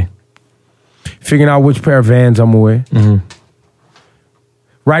end the day? Figuring out which pair of Vans I'm gonna wear.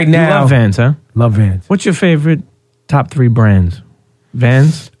 Right now, you love Vans, huh? Love Vans. What's your favorite top 3 brands?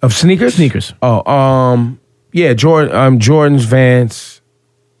 Vans? Of sneakers? Sneakers. Oh, yeah, Jordan's, Vans.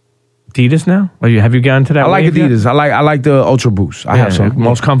 Adidas now? Have you gotten to that? I like Adidas. Yet? I like the Ultra Boost. I have some.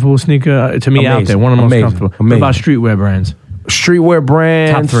 Most comfortable sneaker to me out there. One of the most comfortable. What about streetwear brands? Streetwear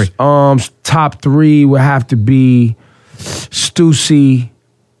brands. Top 3. Top 3 would have to be Stussy.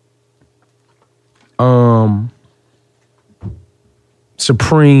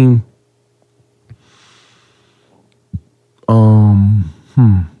 Supreme.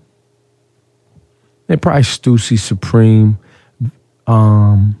 They're probably Stussy, Supreme.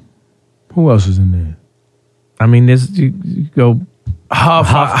 Who else is in there? I mean, you go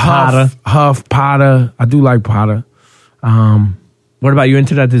Huff, Potter. I do like Potter. What about you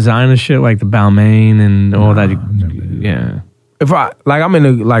into that designer shit, like the Balmain and all that? Yeah. If I'm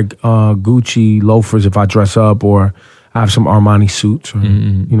into Gucci loafers if I dress up, or I have some Armani suits, or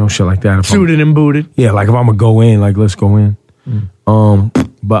you know, shit like that. Suited and booted. Yeah, like if I'm gonna go in, like let's go in.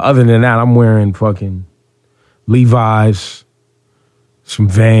 But other than that, I'm wearing fucking Levi's, some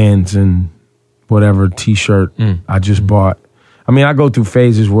Vans, and whatever t-shirt I just bought. I mean, I go through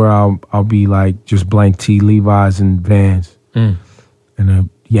phases where I'll be like just blank tee, Levi's and Vans, and a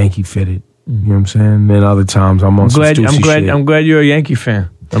Yankee fitted. You know what I'm saying? And then other times I'm on some Stussy shit. I'm glad you're a Yankee fan.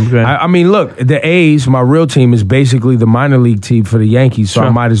 I'm glad. I mean, look, the A's, my real team, is basically the minor league team for the Yankees, so I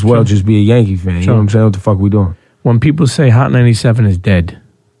might as well just be a Yankee fan. You know what I'm saying? What the fuck we doing? When people say Hot 97 is dead,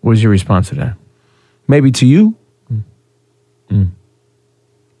 what's your response to that? Maybe to you.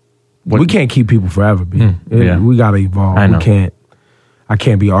 We can't keep people forever, B. We gotta evolve. I know. I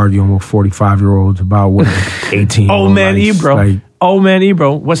can't be arguing with 45-year-olds about what 18. Old man Ebro. Old man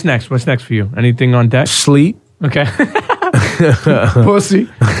Ebro. What's next? What's next for you? Anything on deck? Sleep. Okay. Pussy.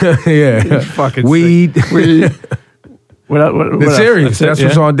 Yeah. Fucking weed. What it's serious. That's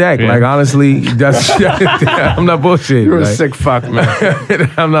what's on deck. Yeah. Like, honestly, I'm not bullshitting. You're a sick fuck,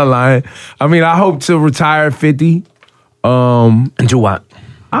 man. I'm not lying. I mean, I hope to retire at 50. And do what?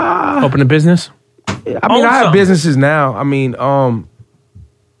 Open a business? I mean, I have businesses now. I mean, spend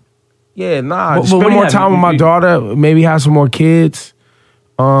more time with my daughter. Maybe have some more kids.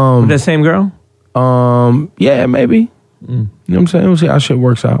 With that same girl? Yeah, maybe. You know what I'm saying? We'll see how shit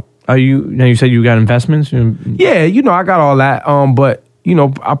works out. Now you said you got investments? Yeah, I got all that. But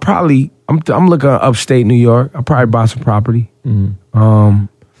I'm looking at upstate New York. I'll probably buy some property.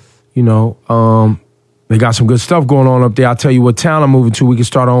 They got some good stuff going on up there. I'll tell you what town I'm moving to. We can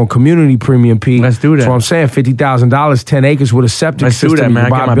start our own community, Premium Pete. Let's do that. That's what I'm saying. $50,000, 10 acres with a septic system. Let's do that, man.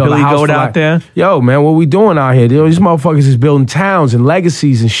 Get my Billy Goat out there. Yo, man, what we doing out here? These motherfuckers is building towns and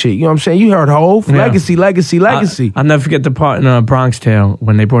legacies and shit. You know what I'm saying? You heard Hove. Yeah. Legacy. I'll never forget the part in Bronx Tale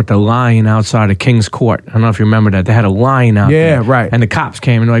when they brought the lion outside of King's Court. I don't know if you remember that. They had a lion out there. Yeah, right. And the cops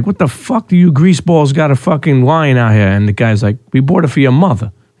came and they're like, what the fuck do you greaseballs got a fucking lion out here? And the guy's like, we bought it for your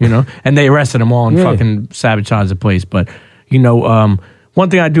mother. And they arrested them all and fucking sabotaged the place. But, one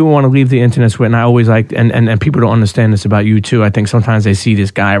thing I do want to leave the internet with, and I always like, and people don't understand this about you too. I think sometimes they see this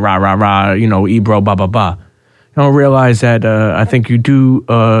guy, rah, rah, rah, Ebro, blah, blah, blah. They don't realize that I think you do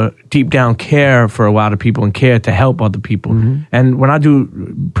deep down care for a lot of people and care to help other people. Mm-hmm. And when I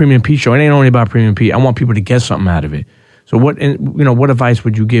do Premium Pete show, it ain't only about Premium Pete. I want people to get something out of it. So what advice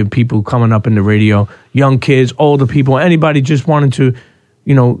would you give people coming up in the radio, young kids, older people, anybody just wanting to,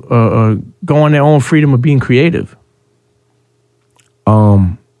 go on their own freedom of being creative?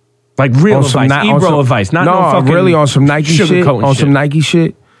 Like real advice, Ebro advice, not no fucking really on some Nike shit. On some Nike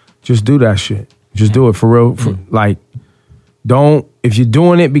shit, just do that shit. Just do it for real. If you're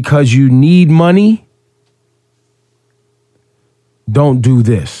doing it because you need money, don't do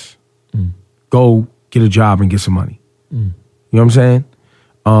this. Go get a job and get some money. You know what I'm saying?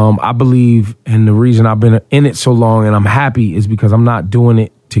 I believe, and the reason I've been in it so long and I'm happy is because I'm not doing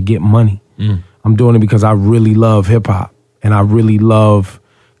it to get money. I'm doing it because I really love hip hop and I really love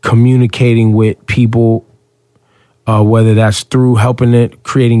communicating with people, whether that's through helping it,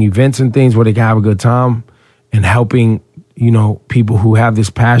 creating events and things where they can have a good time and helping, people who have this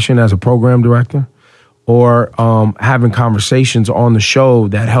passion as a program director, or having conversations on the show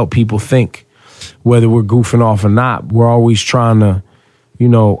that help people think, whether we're goofing off or not. We're always trying to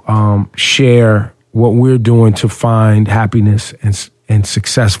share what we're doing to find happiness and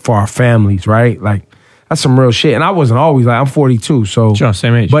success for our families, right? Like, that's some real shit. And I wasn't always I'm 42, so. Sure,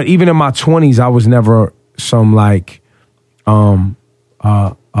 same age. But even in my 20s, I was never some I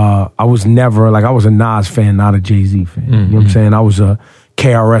was never, I was a Nas fan, not a Jay-Z fan. Mm-hmm. You know what I'm saying? I was a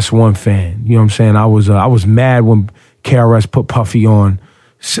KRS-One fan. You know what I'm saying? I was mad when KRS put Puffy on,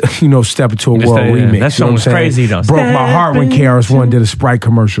 Step Into a World remix. That song was crazy though. Broke my heart when KRS-One did a Sprite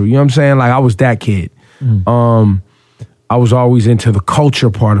commercial. You know what I'm saying? I was that kid. I was always into the culture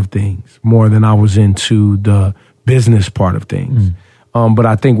part of things more than I was into the business part of things. But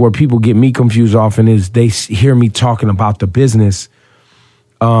I think where people get me confused often is they hear me talking about the business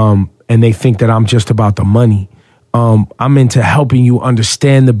and they think that I'm just about the money. I'm into helping you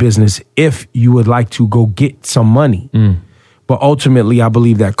understand the business if you would like to go get some money. But ultimately, I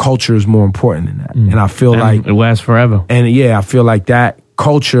believe that culture is more important than that. And I feel like it lasts forever. And I feel like that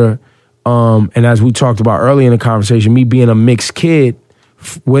culture, and as we talked about earlier in the conversation, me being a mixed kid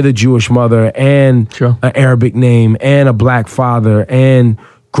with a Jewish mother and an Arabic name and a black father and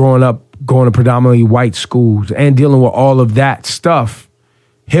growing up going to predominantly white schools and dealing with all of that stuff,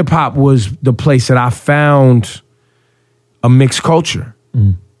 hip hop was the place that I found a mixed culture. You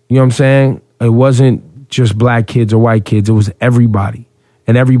know what I'm saying? It wasn't just black kids or white kids. It was everybody.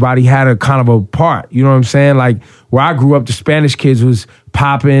 And everybody had a kind of a part. You know what I'm saying? Like where I grew up, the Spanish kids was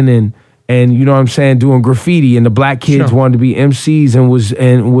popping and you know what I'm saying, doing graffiti, and the black kids wanted to be MCs and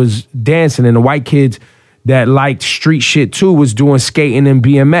was dancing, and the white kids that liked street shit too was doing skating and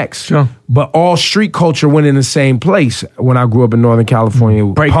BMX. But all street culture went in the same place when I grew up in Northern California.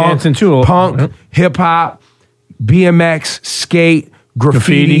 Breakdancing too. Punk, hip hop, BMX, skate,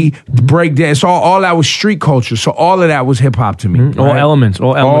 graffiti, breakdance. All that was street culture. So all of that was hip hop to me. Right? All elements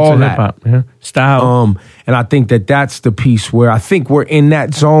of hip hop. Yeah. Style. And I think that that's the piece where I think we're in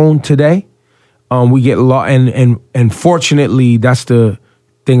that zone today. We get lost, and fortunately, that's the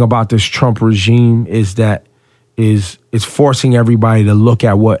thing about this Trump regime is that it's forcing everybody to look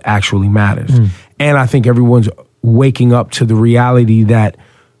at what actually matters. And I think everyone's waking up to the reality that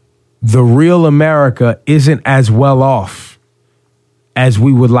the real America isn't as well off as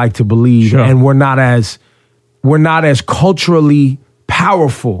we would like to believe, and we're not as culturally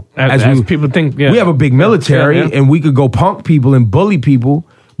powerful as people think. We have a big military, and we could go punk people and bully people,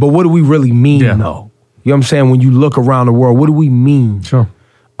 but what do we really mean, though? You know what I'm saying? When you look around the world, what do we mean?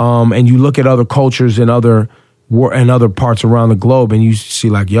 And you look at other cultures and other and other parts around the globe, and you see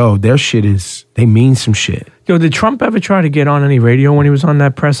like, yo, their shit they mean some shit. Yo, did Trump ever try to get on any radio when he was on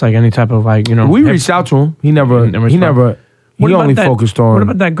that press? Like any type of like, you know? We reached out to him. He only focused on. What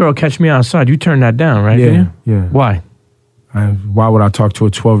about that girl, Catch Me Outside? You turned that down, right? Yeah, yeah. Why? Why would I talk to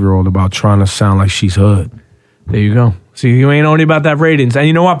a 12-year-old about trying to sound like she's hood? There you go. See, you ain't only about that ratings. And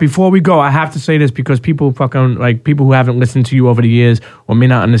you know what? Before we go, I have to say this because people people who haven't listened to you over the years or may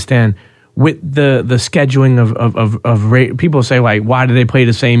not understand. With the scheduling of people say like, why do they play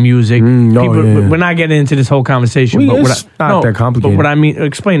the same music? We're not getting into this whole conversation. It's not that complicated. But what I mean,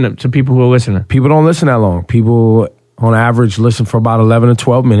 explain it to people who are listening. People don't listen that long. People, on average, listen for about 11 to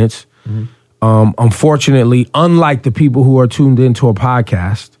 12 minutes. Mm-hmm. Unfortunately, unlike the people who are tuned into a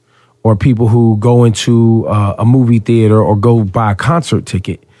podcast or people who go into a movie theater or go buy a concert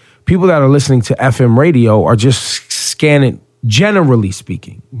ticket, people that are listening to FM radio are just scanning. Generally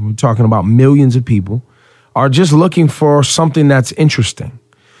speaking, we're talking about millions of people, are just looking for something that's interesting.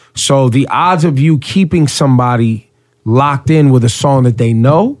 So the odds of you keeping somebody locked in with a song that they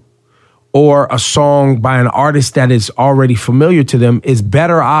know or a song by an artist that is already familiar to them is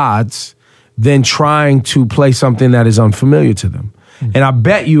better odds than trying to play something that is unfamiliar to them. Mm-hmm. And I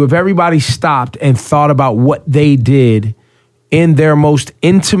bet you if everybody stopped and thought about what they did in their most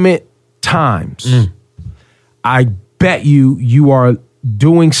intimate times, I bet you are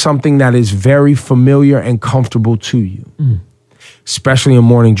doing something that is very familiar and comfortable to you, especially a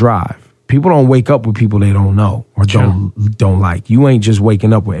morning drive. People don't wake up with people they don't know or don't like. You ain't just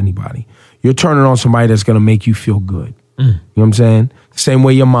waking up with anybody. You're turning on somebody that's going to make you feel good. You know what I'm saying? The same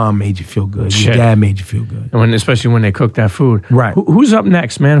way your mom made you feel good. Your dad made you feel good. And especially when they cook that food. Right. Who's up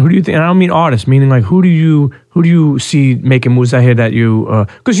next, man? Who do you think? And I don't mean artists, meaning like who do you see making moves out here that you?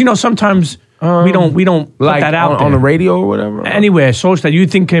 Because sometimes. We don't put like that out on the radio or whatever. Anywhere, social that you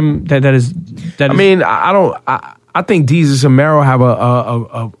think that is. I mean, I don't. I think Deezus and Mero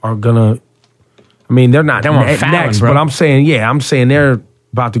are gonna. I mean, they're not next, bro. But I'm saying they're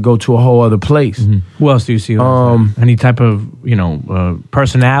about to go to a whole other place. Mm-hmm. Who else do you see? Any type of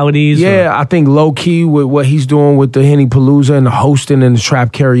personalities? Yeah, I think low key with what he's doing with the Henny Palooza and the hosting and the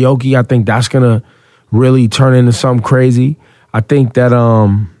trap karaoke, I think that's gonna really turn into something crazy. I think that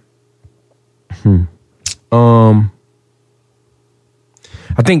I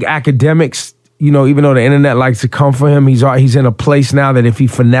think academics, even though the internet likes to come for him, he's in a place now that if he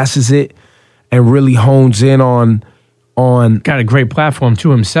finesses it and really hones in on got a great platform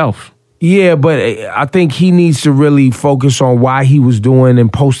to himself. Yeah, but I think he needs to really focus on why he was doing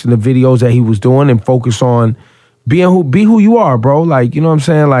and posting the videos that he was doing and focus on be who you are, bro. Like, you know what I'm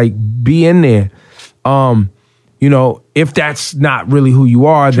saying? Like, be in there. If that's not really who you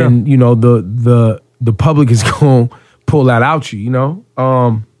are, then the public is going to pull that out you.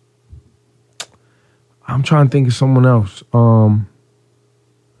 I'm trying to think of someone else.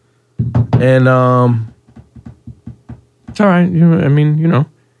 It's all right.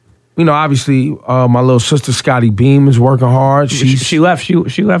 Obviously, my little sister Scotty Beam is working hard. She left.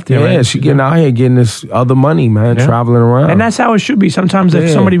 She left here. Yeah, right? she getting out here getting this other money, man, traveling around. And that's how it should be. Sometimes if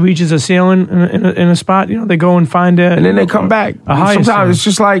somebody reaches a ceiling in a spot, they go and find it, and then they come back. Sometimes it's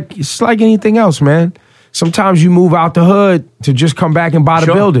just like anything else, man. Sometimes you move out the hood to just come back and buy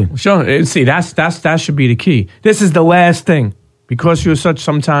the building. Sure. See, that should be the key. This is the last thing. Because you're such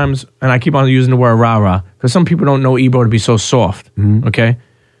sometimes, and I keep on using the word rah-rah, because some people don't know Ebro to be so soft, okay?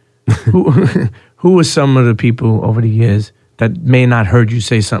 Who are some of the people over the years that may not heard you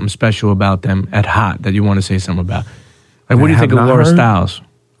say something special about them at Hot that you want to say something about? Like, what do you think of Laura Styles?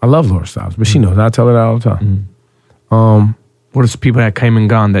 I love Laura Styles, but she knows. I tell her that all the time. What are some people that came and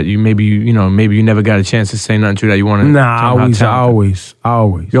gone that maybe you never got a chance to say nothing to that you want to? Nah, I always.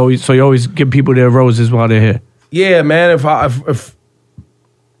 So you always give people their roses while they're here. Yeah, man. If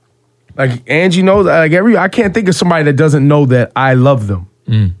like Angie knows, like I can't think of somebody that doesn't know that I love them.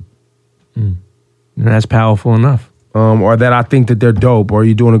 And that's powerful enough. Or that I think that they're dope, or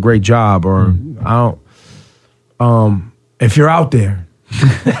you're doing a great job, or I don't. If you're out there,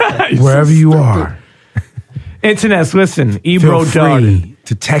 wherever you are, internets, listen, Ebro feel Darden. free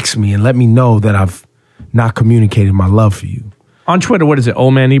to text me and let me know that I've not communicated my love for you. On Twitter, what is it?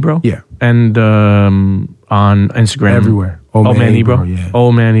 Old Man Ebro? Yeah. And on Instagram? Everywhere. Old Man Ebro? Yeah.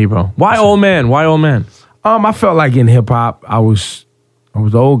 Old Man Ebro. Why Old Man? Why Old Man? I felt like in hip hop, I was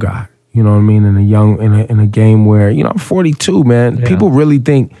the old guy. You know what I mean? In a game where, I'm 42, man. Yeah. People really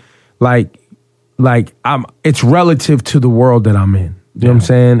think like it's relative to the world that I'm in. You know what I'm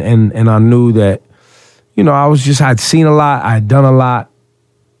saying? And I knew that, I'd seen a lot, I'd done a lot.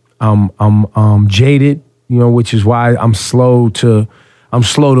 I'm jaded, which is why I'm slow to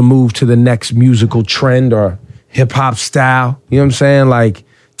move to the next musical trend or hip hop style. You know what I'm saying? Like,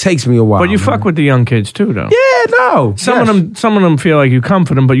 takes me a while. But you fuck with the young kids too, though. Yeah, no. Some of them feel like you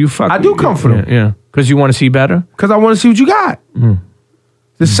comfort them, but you fuck. I do comfort them. Yeah, because you want to see better. Because I want to see what you got.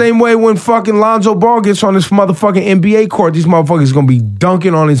 The same way when fucking Lonzo Ball gets on this motherfucking NBA court, these motherfuckers gonna be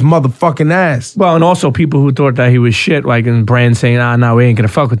dunking on his motherfucking ass. Well, and also people who thought that he was shit, like in brands saying, no, we ain't gonna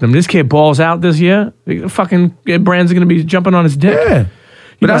fuck with him. This kid balls out this year. Fucking brands are gonna be jumping on his dick. Yeah.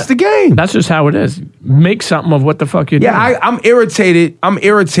 But that's the game. That's just how it is. Make something of what the fuck you're doing. Yeah, I'm irritated. I'm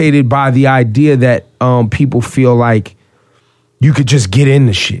irritated by the idea that people feel like you could just get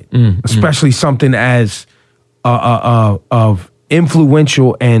into shit, especially something as of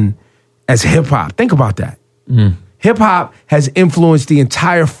influential and as hip hop. Think about that. Hip hop has influenced the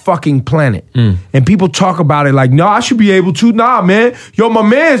entire fucking planet, and people talk about it like, "No, I should be able to." Nah, man. Yo, my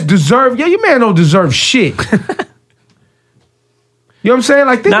man's deserve. Yeah, your man don't deserve shit. You know what I'm saying?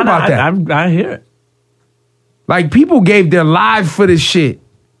 Like, think about that. I hear it. Like, people gave their lives for this shit.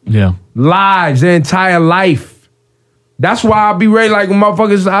 Yeah. Lives, their entire life. That's why I'll be ready, like, when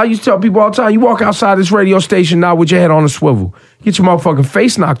motherfuckers, I used to tell people all the time, you walk outside this radio station now with your head on a swivel. Get your motherfucking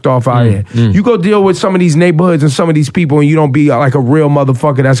face knocked off out here. You go deal with some of these neighborhoods and some of these people and you don't be like a real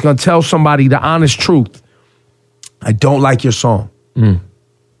motherfucker that's going to tell somebody the honest truth. I don't like your song.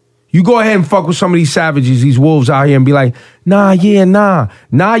 You go ahead and fuck with some of these savages, these wolves out here and be like, nah, yeah, nah.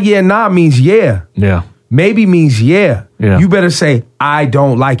 Nah, yeah, nah means yeah. Yeah. Maybe means yeah. Yeah. You better say, I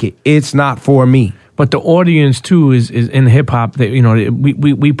don't like it. It's not for me. But the audience too is in hip hop that, you know,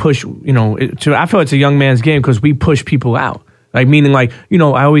 we push, you know, I feel it's a young man's game because we push people out. Like, meaning, like, you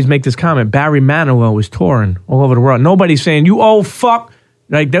know, I always make this comment, Barry Manilow is touring all over the world. Nobody's saying, you old fuck.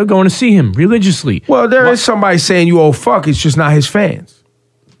 Like, they're going to see him religiously. Well, there is somebody saying you old fuck. It's just not his fans.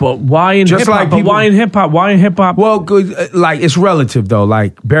 But why in hip hop? But why in hip hop? Why in hip hop? Well, good. Like, it's relative though.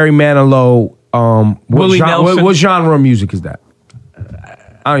 Like Barry Manilow. What genre of music is that?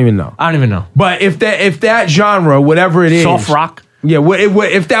 I don't even know. But if that genre, whatever it is, soft rock. Yeah.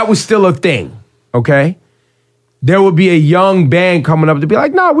 If that was still a thing, okay, there would be a young band coming up to be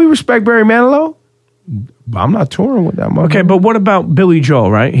like, "Nah, we respect Barry Manilow." But I'm not touring with that much. Okay, but what about Billy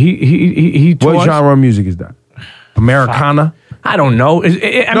Joel? Right? He tours? What genre of music is that? Americana. I don't know.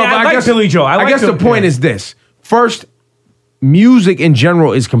 I like Billy Joel. I guess the point is this. First, music in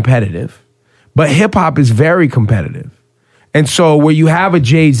general is competitive, but hip-hop is very competitive. And so where you have a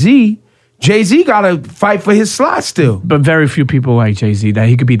Jay-Z got to fight for his slot still. But very few people like Jay-Z. That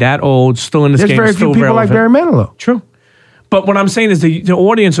he could be that old, still in this game, There's very few people like Barry Manilow. True. But what I'm saying is the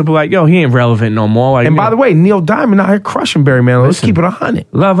audience will be like, yo, he ain't relevant no more. Like, and by the way, Neil Diamond out here crushing Barry Manilow. Let's keep it 100.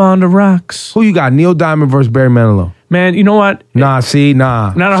 Love on the rocks. Who you got, Neil Diamond versus Barry Manilow? Man, you know what? Nah. Hold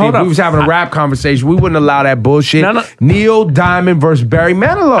up. If we was having a rap conversation, we wouldn't allow that bullshit. Neil Diamond versus Barry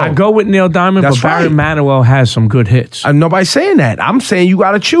Manilow. I go with Neil Diamond, but Barry Manilow has some good hits. Nobody's saying that. I'm saying you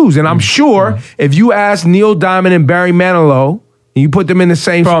got to choose. And I'm sure if you ask Neil Diamond and Barry Manilow, and you put them in the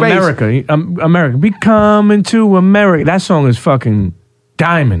same space. America. We coming to America. That song is fucking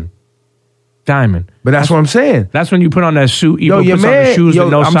diamond. But that's what I'm saying. That's when you put on that suit, Ebro puts on the shoes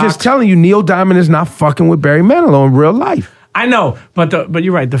and no socks. I'm just telling you, Neil Diamond is not fucking with Barry Manilow in real life. I know, but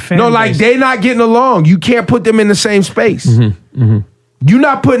you're right. The fan base. They not getting along. You can't put them in the same space. You're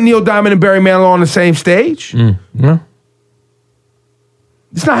not putting Neil Diamond and Barry Manilow on the same stage. No.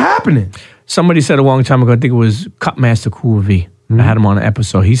 It's not happening. Somebody said a long time ago, I think it was Cutmaster Cool V. I had him on an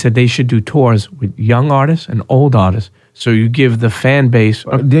episode. He said they should do tours with young artists and old artists. So you give the fan base...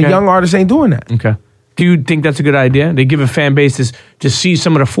 The young artists ain't doing that. Okay. Do you think that's a good idea? They give a fan base to see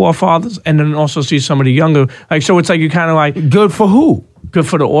some of the forefathers and then also see some of the younger... Like, so it's like you kind of like... Good for who? Good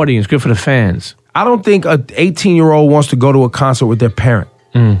for the audience. Good for the fans. I don't think an 18-year-old wants to go to a concert with their parent.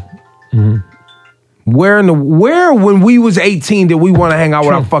 Where when we was 18 did we want to hang out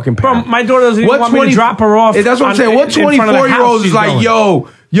with our fucking parents? Bro, my daughter doesn't even want me to drop her off. That's what I'm saying. What 24-year-old is like,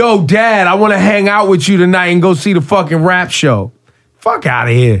 yo, dad, I want to hang out with you tonight and go see the fucking rap show? Fuck out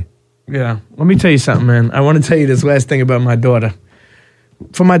of here. Yeah. Let me tell you something, man. I want to tell you this last thing about my daughter.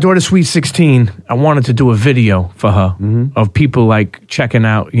 For my daughter's Sweet 16, I wanted to do a video for her of people like checking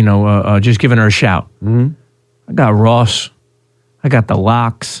out, just giving her a shout. I got Ross. I got The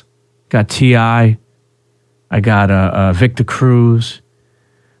Lox. Got T.I. I got Victor Cruz.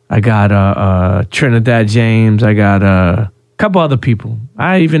 I got Trinidad James. I got a couple other people.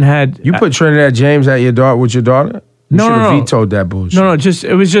 I even had... You put Trinidad James at your daughter with your daughter? You should have vetoed that bullshit. No,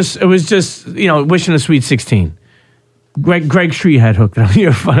 it was just wishing a Sweet 16. Greg Street had hooked up.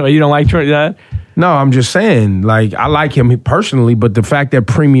 You're funny. You don't like Trinidad? No, I'm just saying, like, I like him personally, but the fact that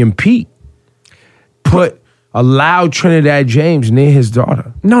Premium Pete put allowed Trinidad James near his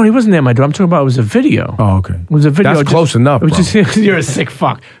daughter. No, he wasn't near my door. I'm talking about it was a video. Oh, okay. It was a video. That's close enough, It was bro. just, you're a sick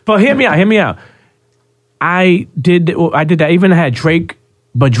fuck. But hear me out. I did that. Even I had Drake,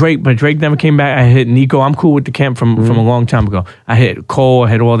 but Drake never came back. I hit Nico. I'm cool with the camp from a long time ago. I hit Cole. I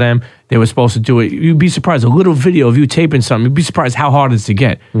hit all them. They were supposed to do it. You'd be surprised. A little video of you taping something. You'd be surprised how hard it is to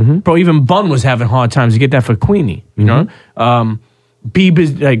get. Bro, even Bun was having hard times to get that for Queenie. You know?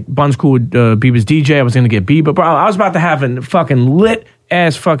 Bieber's, like, Bun's cool with Bieber's DJ. I was going to get Bieber. Bro, I was about to have a fucking lit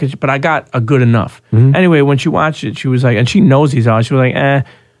ass fucking, but I got a good enough. Anyway, when she watched it, she was like, and she knows these artists. She was like,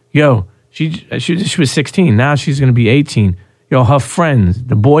 yo, she was 16. Now she's going to be 18. Yo, her friends,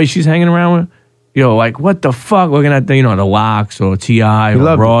 the boys she's hanging around with, yo, like, what the fuck? Looking at the, the Locks or T.I.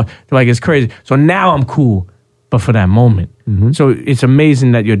 or Raw. They're like, it's crazy. So now I'm cool, but for that moment. So it's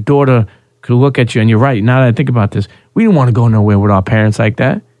amazing that your daughter could look at you, and you're right. Now that I think about this, we didn't want to go nowhere with our parents like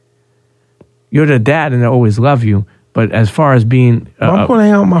that. You're the dad, and they always love you. But as far as being... I'm going to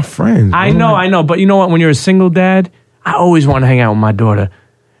hang out with my friends. I know. But you know what? When you're a single dad, I always want to hang out with my daughter.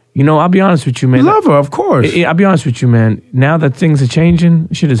 I'll be honest with you, man. You love her, of course. I'll be honest with you, man. Now that things are changing,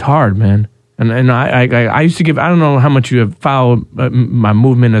 shit is hard, man. And I used to give... I don't know how much you have followed my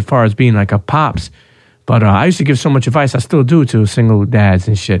movement as far as being like a pops, but I used to give so much advice, I still do, to single dads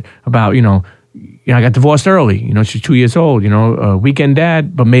and shit about, I got divorced early. She's 2 years old, a weekend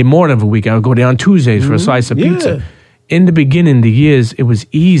dad, but made more than a week. I would go there on Tuesdays for a slice of pizza. In the beginning, the years, it was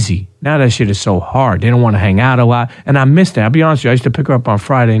easy. Now that shit is so hard. They don't want to hang out a lot. And I missed it. I'll be honest with you. I used to pick her up on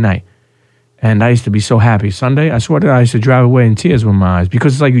Friday night. And I used to be so happy. Sunday, I swear to God, I used to drive away in tears with my eyes.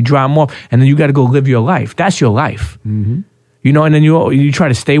 Because it's like you drive them off, and then you got to go live your life. That's your life. And then you try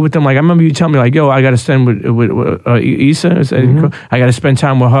to stay with them. Like, I remember you telling me, like, yo, I got to spend with Issa. I got to spend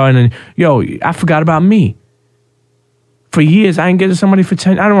time with her. And then, yo, I forgot about me. For years, I ain't getting somebody for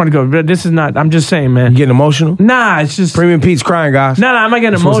 10. I don't want to go. But this is not. I'm just saying, man. You getting emotional? Nah, it's just. Premium Pete's crying, guys. Nah, I'm not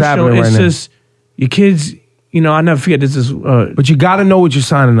getting That's what's emotional. happening It's right now. just your kids. I never forget. This is. But you got to know what you're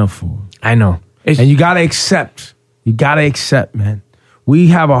signing up for. I know. And you got to accept. You got to accept, man. We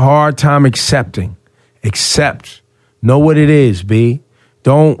have a hard time accepting. Accept. Know what it is, B.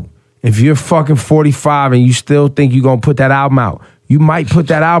 Don't. If you're fucking 45 and you still think you're going to put that album out, you might put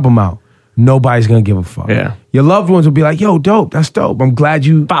that album out. Nobody's going to give a fuck. Yeah. Your loved ones will be like, yo, dope. That's dope. I'm glad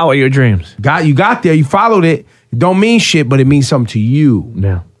you Follow your dreams. got there. You followed it. It don't mean shit, but it means something to you. Yeah. You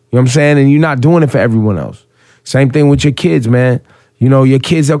know what I'm saying? And you're not doing it for everyone else. Same thing with your kids, man. Your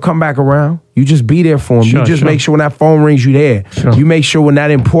kids, they'll come back around. You just be there for them. Sure, you just sure. make sure when that phone rings, you there. Sure. You make sure when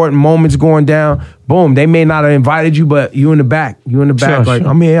that important moment's going down, boom, they may not have invited you, but you in the back. You in the back, Sure, like, sure.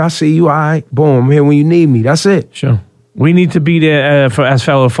 I'm here, I see you, all right. Boom, I'm here when you need me. That's it. Sure. We need to be there as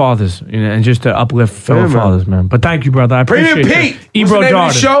fellow fathers, and just to uplift fellow Yeah, man. fathers, man. But thank you, brother. I appreciate Premium it. Pete! Ebro What's the name of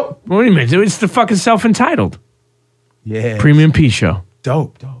Darden. the show? What do you mean? It's the fucking self-entitled. Yeah. Premium Pete Show.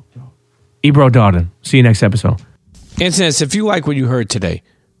 Dope. Ebro Darden. See you next episode. Incidents, if you like what you heard today,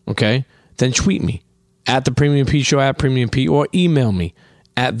 okay, then tweet me at the Premium Pete Show, at Premium Pete, or email me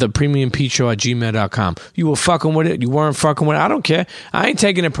at the Premium Pete Show at gmail.com. You were fucking with it. You weren't fucking with it. I don't care. I ain't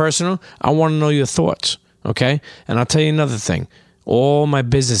taking it personal. I want to know your thoughts, okay? And I'll tell you another thing. All my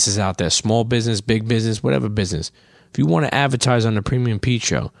businesses out there, small business, big business, whatever business, if you want to advertise on the Premium Pete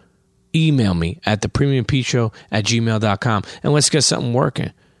Show, email me at the Premium Pete Show at gmail.com, and let's get something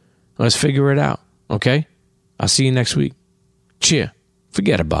working. Let's figure it out, okay? I'll see you next week. Cheer.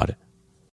 Forget about it.